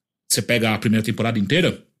você pega a primeira temporada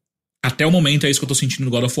inteira, até o momento é isso que eu tô sentindo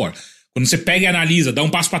no God of War. Quando você pega e analisa, dá um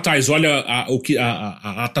passo pra trás, olha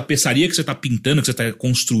a tapeçaria que você tá pintando, que você tá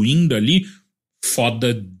construindo ali,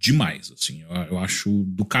 foda demais, assim. Eu acho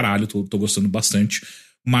do caralho, tô gostando bastante.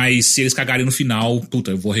 Mas se eles cagarem no final,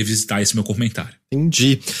 eu vou revisitar esse meu comentário.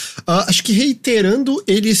 Entendi. Acho que reiterando,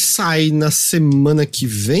 ele sai na semana que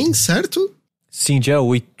vem, certo? Sim, dia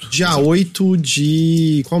 8. Dia 8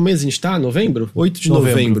 de... Qual mês a gente tá? Novembro? 8 de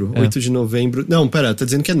novembro. 8 de novembro. Não, pera, tá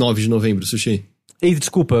dizendo que é 9 de novembro, Sushi. Ei,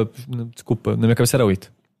 desculpa, na minha cabeça era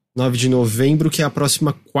 8. 9 de novembro, que é a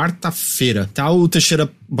próxima quarta-feira, tá? O Teixeira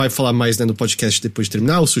vai falar mais, né, no podcast depois de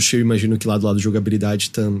terminar. O Sushi, eu imagino que lá do lado de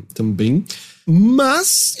jogabilidade também.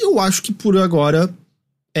 Mas eu acho que por agora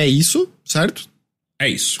é isso, certo? É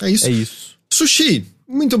isso. Sushi,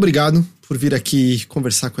 muito obrigado por vir aqui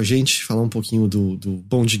conversar com a gente, falar um pouquinho do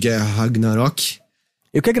Bom de Guerra Ragnarok.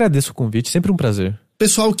 Eu que agradeço o convite, sempre um prazer.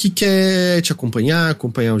 Pessoal que quer te acompanhar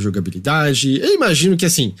o jogabilidade, eu imagino que,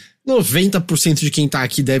 assim, 90% de quem tá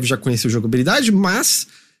aqui deve já conhecer o jogabilidade, mas,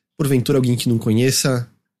 porventura, alguém que não conheça,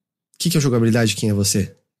 o que é o jogabilidade? Quem é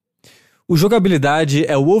você? O jogabilidade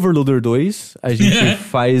é o Overloader 2, a gente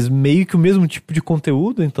faz meio que o mesmo tipo de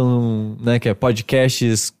conteúdo, então, né, que é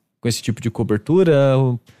podcasts com esse tipo de cobertura,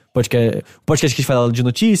 podcast que a gente fala de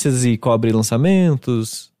notícias e cobre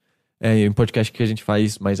lançamentos, um podcast que a gente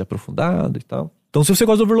faz mais aprofundado e tal. Então, se você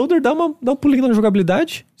gosta do Overloader, dá um pulinho na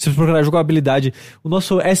jogabilidade. Se você procurar jogabilidade, o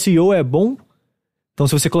nosso SEO é bom. Então,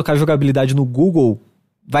 se você colocar jogabilidade no Google,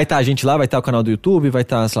 vai estar a gente lá, vai estar o canal do YouTube, vai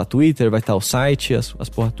estar, sei lá, Twitter, vai estar o site, as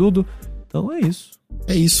porra tudo. Então, é isso.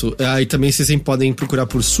 É isso. E também vocês sempre podem procurar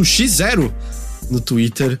por Sushi Zero no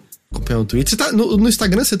Twitter. Acompanhar no Twitter. Você tá no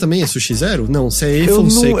Instagram, você também é Sushi Zero? Não, você é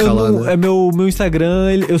E-Fonseca lá, né? Meu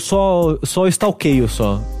Instagram, eu só stalkeio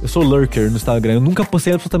só. Eu sou lurker no Instagram. Eu nunca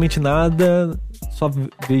postei absolutamente nada. Só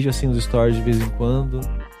vejo assim os stories de vez em quando.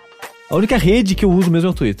 A única rede que eu uso mesmo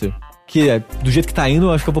é o Twitter. Que do jeito que tá indo,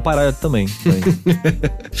 eu acho que eu vou parar também.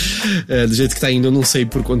 Do jeito que tá indo, eu não sei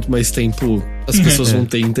por quanto mais tempo as pessoas vão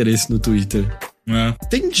ter interesse no Twitter.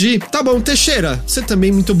 Entendi. Tá bom, Teixeira, você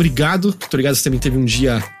também, muito obrigado. Tô ligado, você também teve um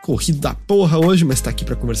dia corrido da porra hoje, mas tá aqui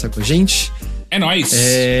pra conversar com a gente. É nóis.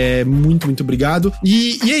 Muito, muito obrigado.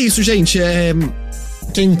 E é isso, gente.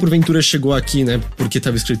 Quem porventura chegou aqui, né, porque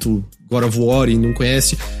tava escrito God of War e não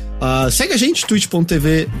conhece, Segue a gente,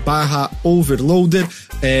 twitch.tv/overloader.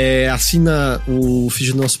 Assina o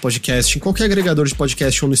feed do nosso podcast em qualquer agregador de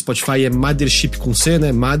podcast ou no Spotify. É Mothership com C,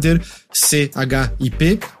 né? Mother,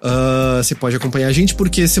 C-H-I-P. Você pode acompanhar a gente,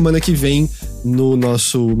 porque semana que vem, no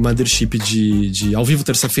nosso Mothership de ao vivo,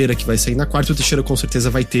 terça-feira, que vai sair na quarta, o Teixeira com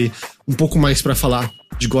certeza vai ter um pouco mais pra falar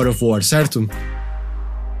de God of War, certo?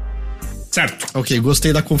 Certo. Ok,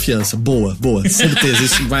 gostei da confiança. Boa. Certeza,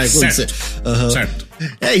 isso vai acontecer. Certo.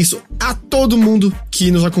 É isso. A todo mundo que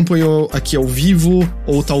nos acompanhou aqui ao vivo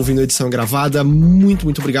ou tá ouvindo a edição gravada, muito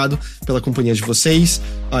obrigado pela companhia de vocês.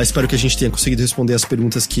 Espero que a gente tenha conseguido responder as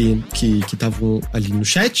perguntas que estavam ali no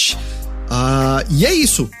chat. E é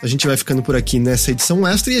isso. A gente vai ficando por aqui nessa edição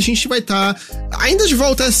extra e a gente vai estar ainda de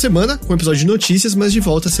volta essa semana com um episódio de notícias, mas de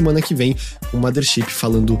volta semana que vem com o Mothership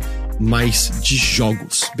falando mais de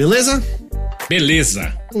jogos. Beleza?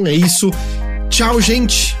 Beleza. Então é isso. Tchau,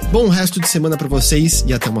 gente. Bom resto de semana pra vocês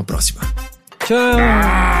e até uma próxima. Tchau.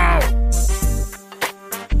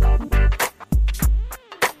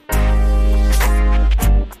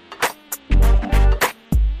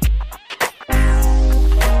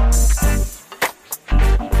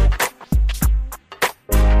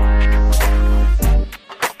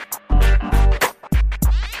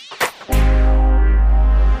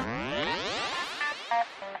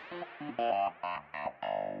 Bye.